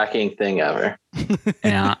shocking thing ever.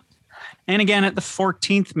 Yeah. And again, at the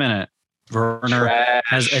 14th minute, Werner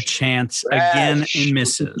has a chance again and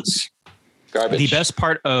misses. Garbage. The best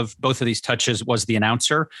part of both of these touches was the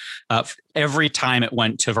announcer. Every time it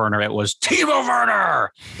went to Werner, it was Timo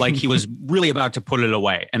Werner. Like he was really about to put it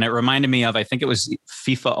away. And it reminded me of, I think it was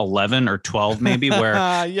FIFA 11 or 12 maybe, where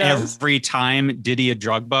yes. Every time Didier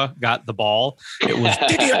Drogba got the ball, it was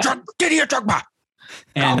Didier Drogba.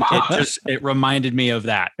 And it reminded me of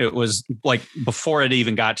that. It was like before it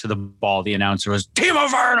even got to the ball, the announcer was Timo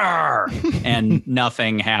Werner, and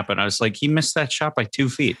nothing happened. I was like, he missed that shot by 2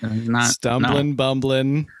 feet.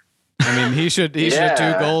 Bumbling. I mean, he should have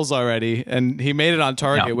 2 goals already, and he made it on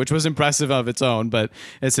target, which was impressive of its own. But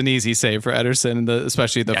it's an easy save for Ederson,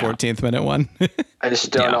 especially the 14th minute one. I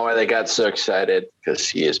just don't know why they got so excited, because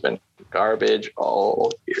he has been garbage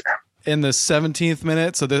all year. In the 17th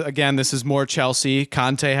minute, so again, this is more Chelsea.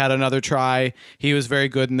 Conte had another try. He was very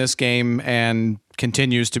good in this game and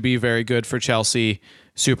continues to be very good for Chelsea.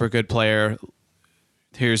 Super good player.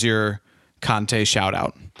 Here's your Conte shout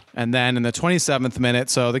out. And then in the 27th minute,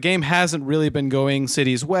 so the game hasn't really been going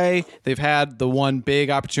City's way. They've had the one big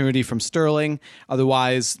opportunity from Sterling.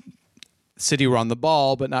 Otherwise, City were on the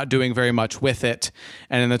ball, but not doing very much with it.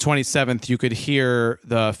 And in the 27th, you could hear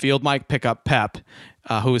the field mic pick up Pep,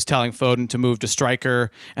 who was telling Foden to move to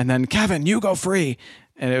striker. And then, Kevin, you go free.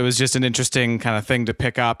 And it was just an interesting kind of thing to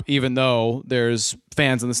pick up, even though there's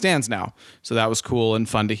fans in the stands now. So that was cool and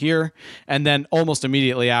fun to hear. And then almost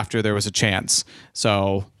immediately after, there was a chance.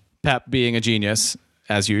 So Pep being a genius,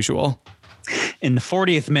 as usual. In the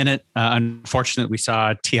 40th minute, unfortunately, we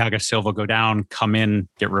saw Thiago Silva go down, come in,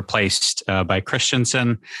 get replaced by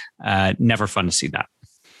Christensen. Never fun to see that.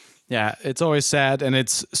 Yeah, it's always sad, and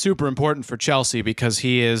it's super important for Chelsea because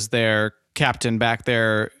he is their captain back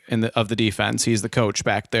there of the defense. He's the coach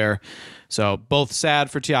back there. So both sad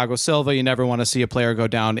for Thiago Silva. You never want to see a player go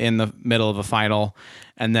down in the middle of a final,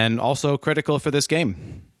 and then also critical for this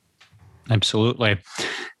game. Absolutely.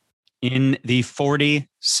 In the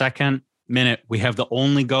 42nd minute, we have the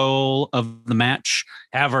only goal of the match.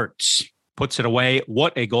 Havertz puts it away.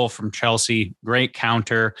 What a goal from Chelsea. Great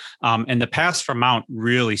counter. And the pass from Mount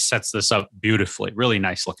really sets this up beautifully. Really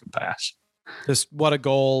nice looking pass. Just what a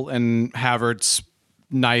goal, and Havertz,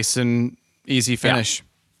 nice and easy finish.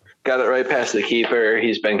 Yeah. Got it right past the keeper.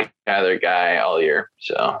 He's been kind of their guy all year.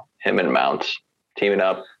 So him and Mount teaming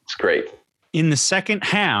up. It's great. In the second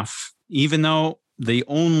half, even though the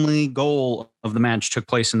only goal of the match took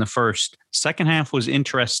place in the first, second half was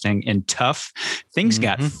interesting and tough. Things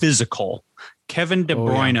got physical. Kevin De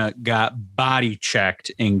Bruyne got body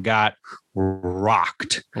checked and got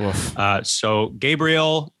rocked. So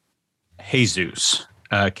Gabriel Jesus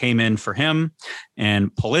came in for him,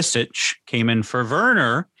 and Pulisic came in for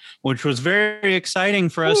Werner, which was very exciting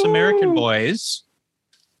for us American boys.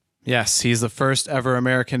 Yes, he's the first ever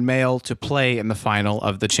American male to play in the final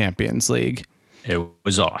of the Champions League. It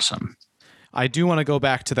was awesome. I do want to go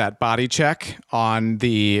back to that body check on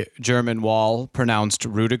the German wall pronounced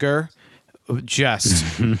Rudiger. Just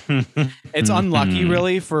it's unlucky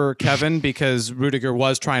really for Kevin, because Rudiger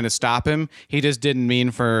was trying to stop him. He just didn't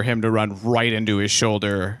mean for him to run right into his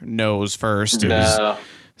shoulder nose first. It was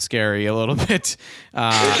scary a little bit.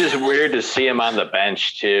 It's just weird to see him on the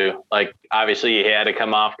bench too. Like, obviously he had to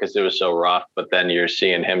come off because it was so rough, but then you're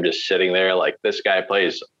seeing him just sitting there. Like, this guy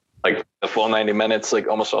plays like the full 90 minutes, like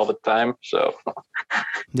almost all the time. So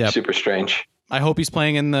super strange. I hope he's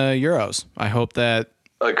playing in the Euros. I hope that.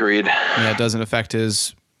 Agreed. Yeah, it doesn't affect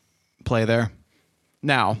his play there.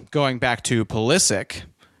 Now, going back to Pulisic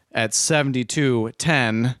at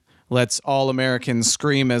 72-10, let's all Americans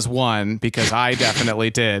scream as one, because I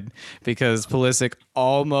definitely did, because Pulisic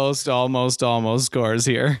almost scores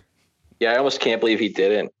here. Yeah, I almost can't believe he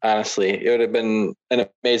didn't, honestly. It would have been an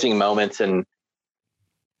amazing moment. And,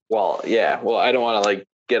 I don't want to like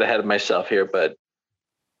get ahead of myself here, but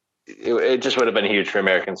it just would have been huge for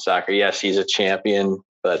American soccer. Yes, he's a champion,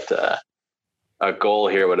 but a goal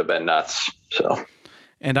here would have been nuts. So,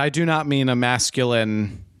 and I do not mean a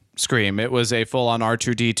masculine scream. It was a full-on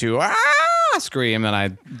R2D2 scream, and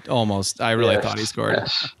I really thought he scored.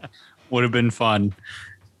 Yes. Would have been fun.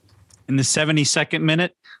 In the 72nd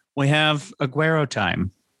minute, we have Aguero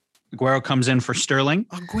time. Aguero comes in for Sterling.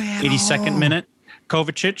 82nd minute,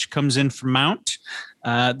 Kovacic comes in for Mount.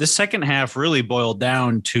 The second half really boiled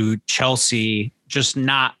down to Chelsea just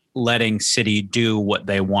not letting City do what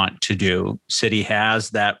they want to do. City has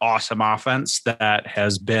that awesome offense that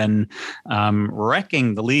has been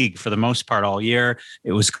wrecking the league for the most part all year.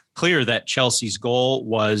 It was clear that Chelsea's goal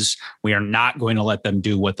was, we are not going to let them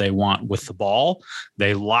do what they want with the ball.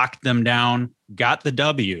 They locked them down, got the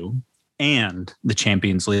W and the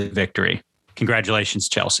Champions League victory. Congratulations,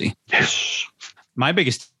 Chelsea. Yes. My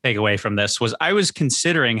biggest takeaway from this was I was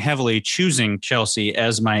considering heavily choosing Chelsea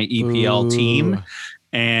as my EPL team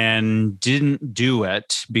and didn't do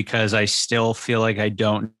it because I still feel like I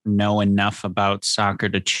don't know enough about soccer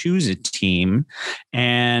to choose a team.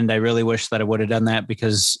 And I really wish that I would have done that,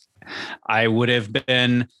 because I would have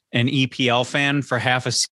been an EPL fan for half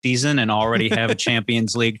a season and already have a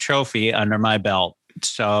Champions League trophy under my belt.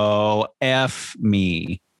 So F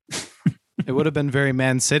me. It would have been very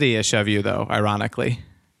Man City-ish of you, though, ironically.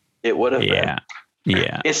 It would have been.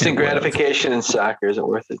 Yeah. Instant gratification in soccer isn't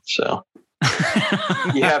worth it. So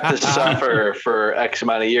you have to suffer for X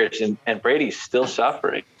amount of years, and Brady's still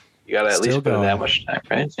suffering. You got to at least put in that much time,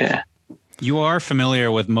 right? Yeah. You are familiar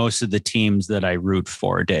with most of the teams that I root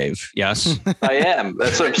for, Dave. Yes, I am.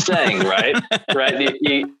 That's what I'm saying, right? Right.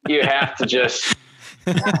 You have to just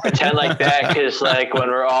pretend like that, because like when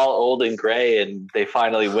we're all old and gray and they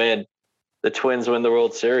finally win, the Twins win the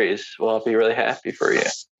World Series, well, I'll be really happy for you.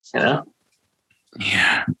 You know?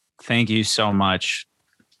 Yeah. Thank you so much.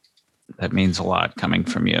 That means a lot coming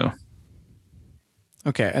from you.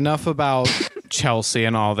 Okay, enough about Chelsea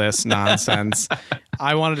and all this nonsense.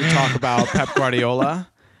 I wanted to talk about Pep Guardiola,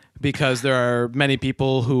 because there are many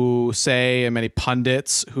people who say, and many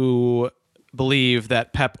pundits who believe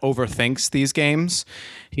that Pep overthinks these games.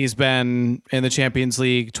 He's been in the Champions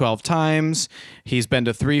League 12 times. He's been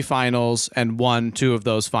to 3 finals and won 2 of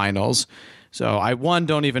those finals. So I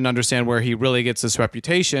don't even understand where he really gets this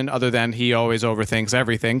reputation, other than he always overthinks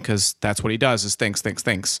everything, because that's what he does, is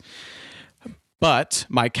thinks. But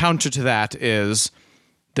my counter to that is,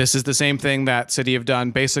 this is the same thing that City have done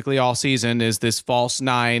basically all season, is this false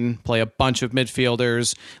 9, play a bunch of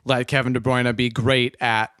midfielders, let Kevin De Bruyne be great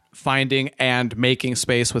at finding and making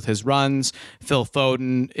space with his runs. Phil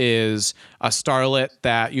Foden is a starlet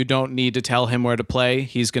that you don't need to tell him where to play.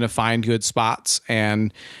 He's going to find good spots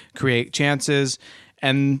and create chances.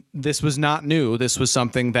 And this was not new. This was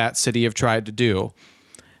something that City have tried to do.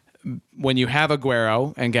 When you have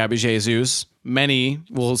Aguero and Gabby Jesus, many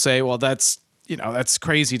will say, well, that's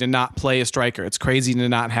crazy to not play a striker. It's crazy to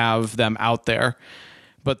not have them out there.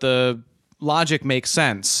 But the logic makes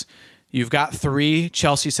sense. You've got 3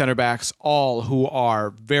 Chelsea center backs, all who are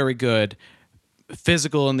very good,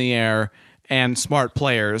 physical in the air, and smart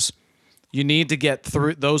players. You need to get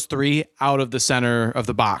those 3 out of the center of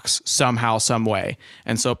the box somehow, some way.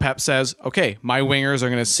 And so Pep says, okay, my wingers are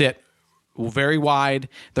going to sit very wide.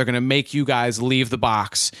 They're going to make you guys leave the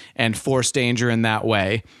box and force danger in that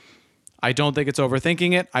way. I don't think it's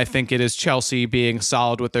overthinking it. I think it is Chelsea being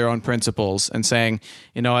solid with their own principles and saying,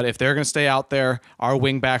 you know what, if they're going to stay out there, our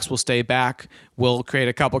wing backs will stay back. We'll create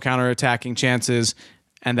a couple counterattacking chances,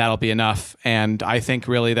 and that'll be enough. And I think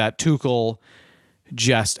really that Tuchel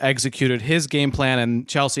just executed his game plan, and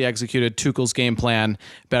Chelsea executed Tuchel's game plan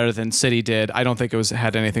better than City did. I don't think it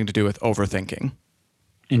had anything to do with overthinking.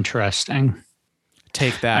 Interesting.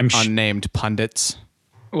 Take that, unnamed pundits.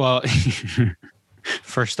 Well,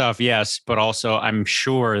 first off, yes, but also I'm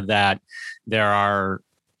sure that there are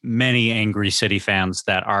many angry City fans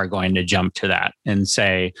that are going to jump to that and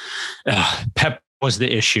say, Pep was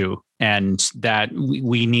the issue and that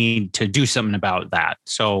we need to do something about that.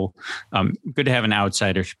 So good to have an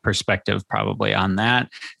outsider perspective probably on that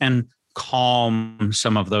and calm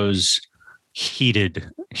some of those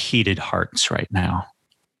heated hearts right now.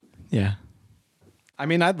 Yeah. I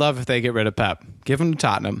mean, I'd love if they get rid of Pep. Give him to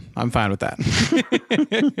Tottenham. I'm fine with that.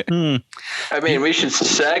 I mean, we should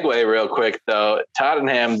segue real quick, though.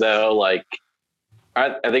 Tottenham, though, like,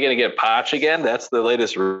 are they going to get Poch again? That's the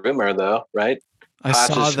latest rumor, though, right? I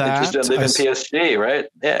saw that. Just live in PSG, right?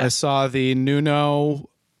 Yeah. I saw the Nuno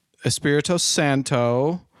Espirito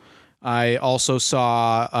Santo. I also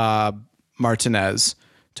saw Martinez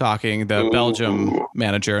talking, the Belgium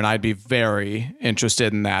manager, and I'd be very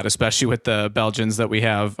interested in that, especially with the Belgians that we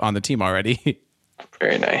have on the team already.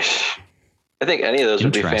 Very nice. I think any of those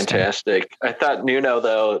would be fantastic. I thought Nuno,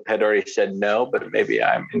 though, had already said no, but maybe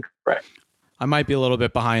I'm incorrect. I might be a little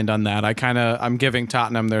bit behind on that. I'm giving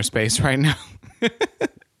Tottenham their space right now.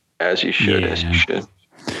 As you should, as you should.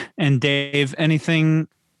 And Dave, anything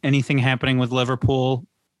happening with Liverpool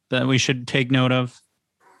that we should take note of?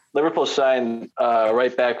 Liverpool signed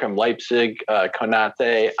right back from Leipzig,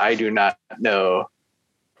 Konate. I do not know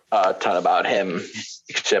a ton about him,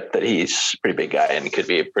 except that he's a pretty big guy and could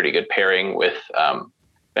be a pretty good pairing with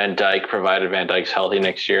Van Dijk, provided Van Dijk's healthy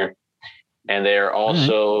next year. And they're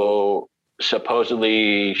also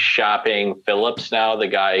supposedly shopping Phillips now, the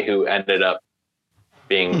guy who ended up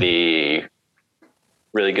being the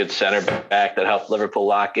really good center back that helped Liverpool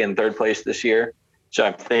lock in 3rd place this year. So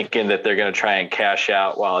I'm thinking that they're going to try and cash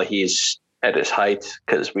out while he's at his height,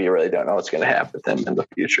 because we really don't know what's going to happen with him in the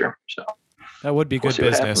future. So that would be good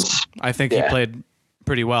business. I think he played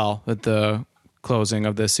pretty well at the closing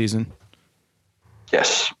of this season.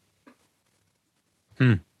 Yes.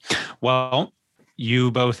 Well,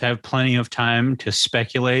 you both have plenty of time to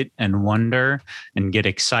speculate and wonder and get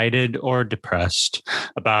excited or depressed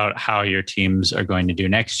about how your teams are going to do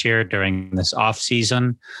next year during this off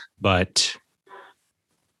season. But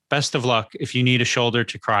best of luck. If you need a shoulder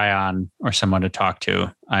to cry on or someone to talk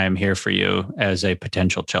to, I am here for you as a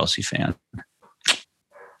potential Chelsea fan.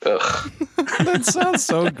 Ugh. That sounds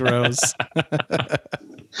so gross.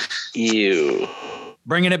 Ew.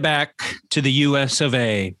 Bringing it back to the US of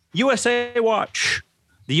A. USA Watch.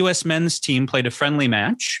 The U.S. men's team played a friendly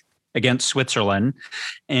match against Switzerland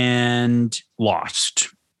and lost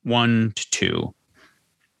 1-2.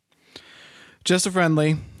 Just a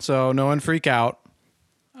friendly, so no one freak out.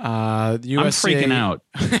 USA, I'm freaking out.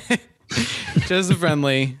 Just a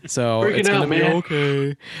friendly, so it's going to be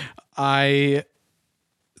okay.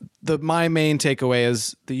 My main takeaway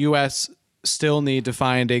is the U.S. still need to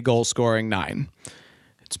find a goal-scoring 9.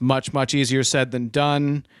 It's much, much easier said than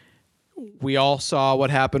done. We all saw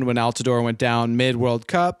what happened when Altidore went down mid-World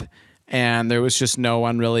Cup, and there was just no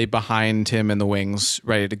one really behind him in the wings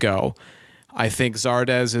ready to go. I think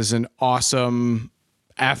Zardes is an awesome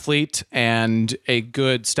athlete and a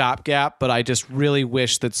good stopgap, but I just really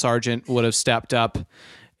wish that Sargent would have stepped up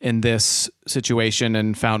in this situation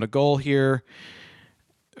and found a goal here,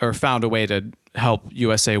 or found a way to help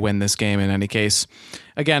USA win this game in any case.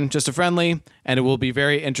 Again, just a friendly, and it will be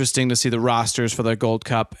very interesting to see the rosters for the Gold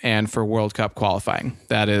Cup and for World Cup qualifying.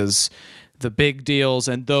 That is the big deals,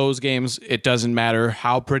 and those games, it doesn't matter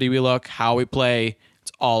how pretty we look, how we play,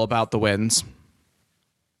 it's all about the wins.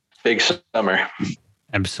 Big summer.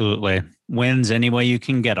 Absolutely. Wins any way you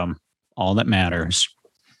can get them. All that matters.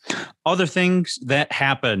 Other things that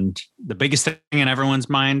happened. The biggest thing in everyone's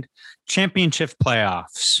mind, championship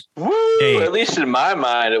playoffs. Woo! Dave. At least in my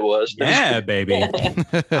mind it was. Yeah, baby.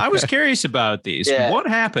 I was curious about these. Yeah. What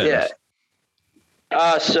happened? Yeah.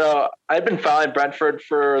 So I've been following Brentford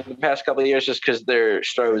for the past couple of years just because their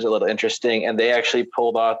story was a little interesting, and they actually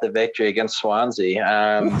pulled off the victory against Swansea.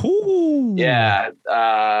 One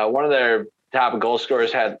of their top goal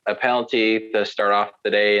scorers had a penalty to start off the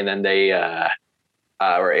day, and then they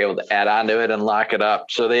were able to add on to it and lock it up.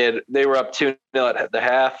 So they were up 2-0 at the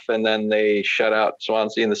half, and then they shut out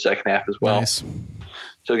Swansea in the second half as well. Nice.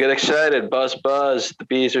 So get excited, buzz. The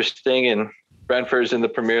bees are stinging. Brentford's in the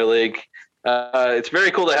Premier League. It's very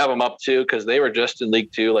cool to have them up too, because they were just in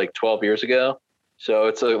League Two like 12 years ago. So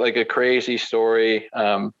it's like a crazy story.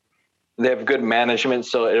 They have good management,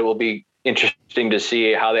 so it will be interesting to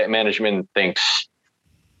see how that management thinks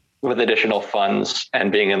with additional funds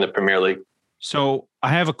and being in the Premier League. So I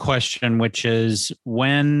have a question, which is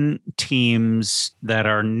when teams that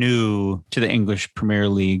are new to the English Premier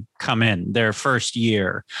League come in their first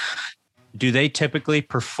year, do they typically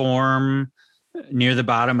perform near the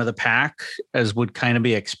bottom of the pack as would kind of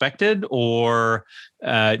be expected? Or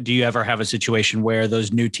do you ever have a situation where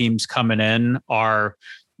those new teams coming in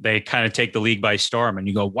they kind of take the league by storm and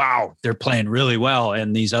you go, wow, they're playing really well.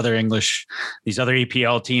 And these other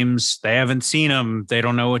EPL teams, they haven't seen them. They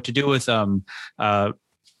don't know what to do with them. I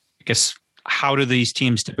guess, how do these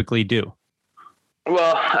teams typically do?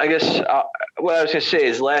 Well, I guess what I was going to say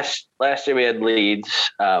is last year we had Leeds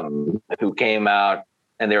who came out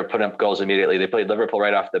and they were putting up goals immediately. They played Liverpool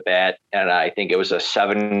right off the bat, and I think it was a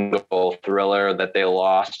 7-goal thriller that they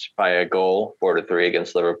lost by a goal, 4-3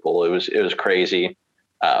 against Liverpool. It was crazy.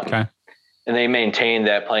 Okay. And they maintained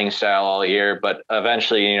that playing style all year, but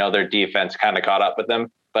eventually, their defense kind of caught up with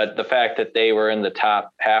them. But the fact that they were in the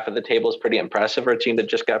top half of the table is pretty impressive for a team that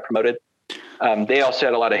just got promoted. They also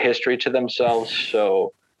had a lot of history to themselves,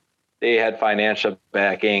 so they had financial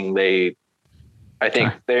backing. I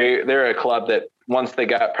think they're a club that once they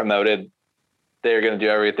got promoted, they're going to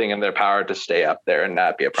do everything in their power to stay up there and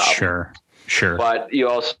not be a problem. Sure. But you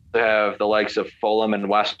also have the likes of Fulham and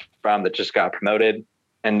West Brom that just got promoted,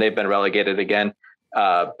 and they've been relegated again.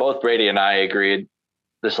 Both Brady and I agreed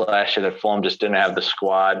this last year that Fulham just didn't have the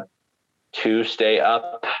squad to stay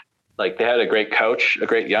up. Like, they had a great coach, a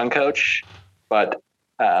great young coach, but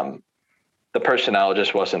the personnel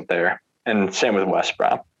just wasn't there. And same with West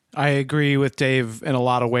Brom. I agree with Dave in a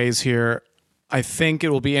lot of ways here. I think it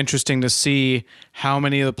will be interesting to see how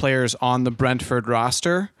many of the players on the Brentford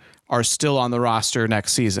roster are still on the roster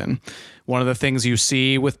next season. One of the things you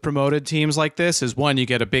see with promoted teams like this is, one, you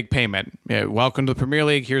get a big payment. Welcome to the Premier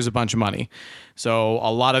League. Here's a bunch of money. So a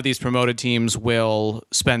lot of these promoted teams will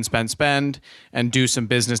spend, and do some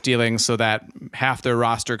business dealings so that half their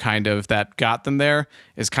roster kind of that got them there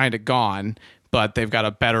is kind of gone, but they've got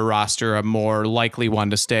a better roster, a more likely one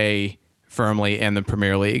to stay firmly in the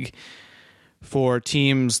Premier League. For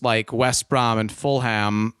teams like West Brom and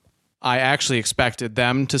Fulham, I actually expected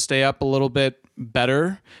them to stay up a little bit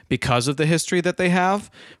better because of the history that they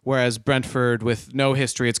have, whereas Brentford, with no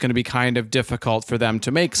history, it's going to be kind of difficult for them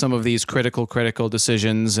to make some of these critical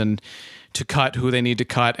decisions and to cut who they need to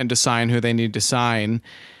cut and to sign who they need to sign.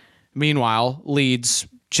 Meanwhile, Leeds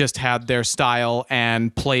just had their style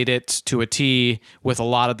and played it to a T with a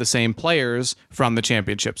lot of the same players from the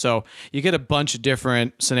championship. So you get a bunch of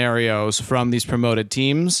different scenarios from these promoted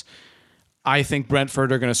teams. I think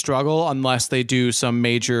Brentford are going to struggle unless they do some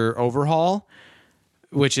major overhaul,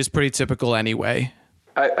 which is pretty typical anyway.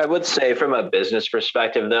 I would say from a business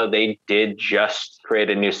perspective, though, they did just create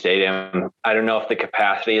a new stadium. I don't know if the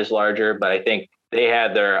capacity is larger, but I think they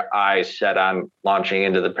had their eyes set on launching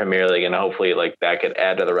into the Premier League, and hopefully like that could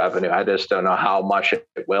add to the revenue. I just don't know how much it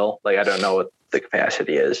will. Like, I don't know what the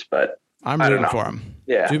capacity is, but I'm rooting for them.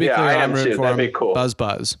 Yeah. To be clear, I'm rooting for them. That'd be cool.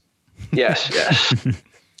 Buzz. Yes.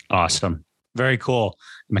 Awesome. Very cool.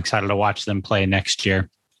 I'm excited to watch them play next year.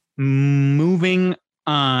 Moving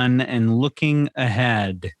on and looking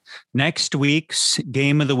ahead. Next week's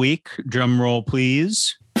game of the week, drum roll,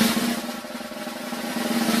 please.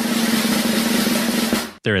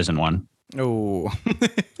 There isn't one. Oh,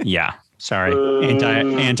 yeah. Sorry.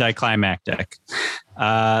 Anticlimactic.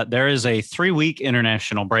 There is a 3-week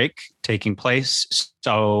international break taking place.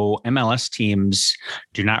 So MLS teams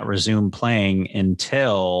do not resume playing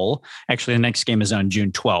until actually the next game is on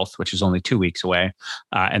June 12th, which is only 2 weeks away.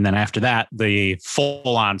 And then after that, the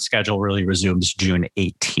full on schedule really resumes June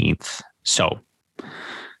 18th. So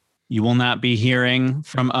you will not be hearing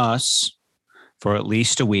from us for at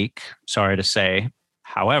least a week. Sorry to say.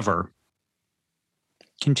 However,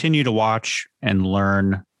 continue to watch and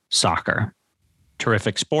learn soccer.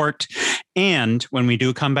 Terrific sport. And when we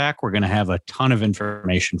do come back, we're going to have a ton of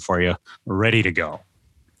information for you ready to go.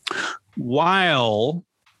 While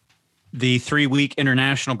the 3-week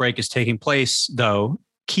international break is taking place, though,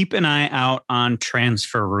 keep an eye out on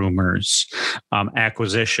transfer rumors,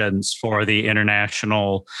 acquisitions for the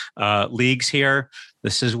international leagues here.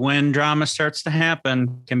 This is when drama starts to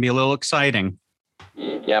happen. Can be a little exciting.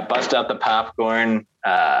 Yeah, bust out the popcorn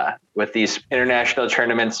with these international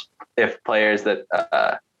tournaments. If players that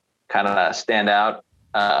kind of stand out,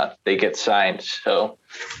 they get signed. So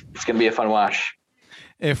it's going to be a fun watch.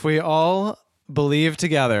 If we all believe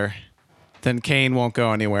together, then Kane won't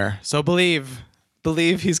go anywhere. So believe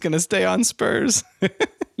he's going to stay on Spurs.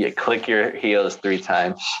 You click your heels 3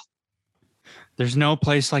 times. There's no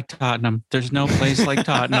place like Tottenham. There's no place like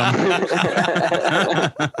Tottenham.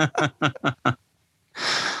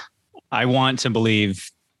 I want to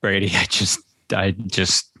believe, Brady.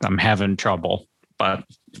 I'm having trouble, but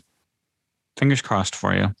fingers crossed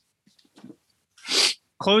for you.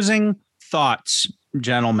 Closing thoughts,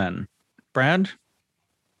 gentlemen. Brad,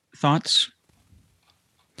 thoughts?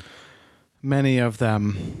 Many of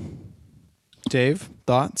them. Dave,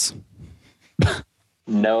 thoughts?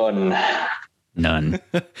 None.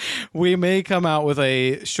 We may come out with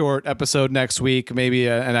a short episode next week, maybe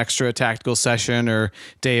an extra tactical session, or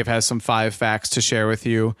Dave has some 5 facts to share with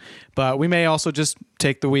you. But we may also just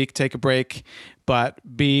take the week, take a break. But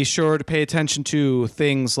be sure to pay attention to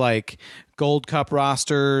things like Gold Cup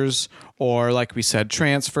rosters, or like we said,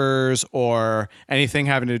 transfers, or anything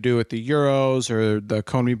having to do with the Euros or the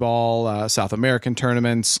CONMEBOL South American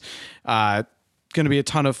tournaments. Going to be a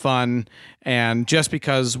ton of fun, and just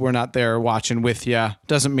because we're not there watching with you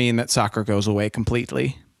doesn't mean that soccer goes away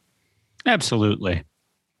completely. Absolutely.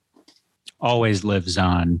 Always lives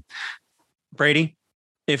on. Brady,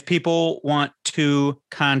 if people want to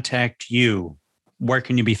contact you, where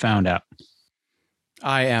can you be found at?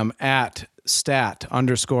 I am at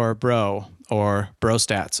stat_bro or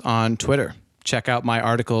brostats on Twitter. Check out my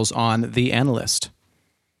articles on The Analyst.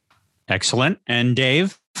 Excellent. And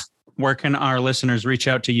Dave, where can our listeners reach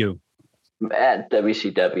out to you? I'm at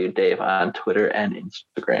WCW Dave on Twitter and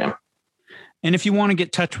Instagram. And if you want to get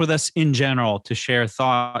in touch with us in general to share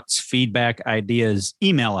thoughts, feedback, ideas,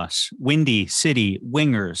 email us,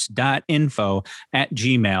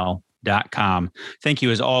 windycitywingers.info@gmail.com. Thank you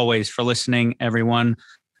as always for listening, everyone.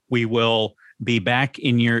 We will be back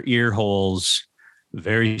in your ear holes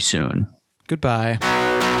very soon. Goodbye.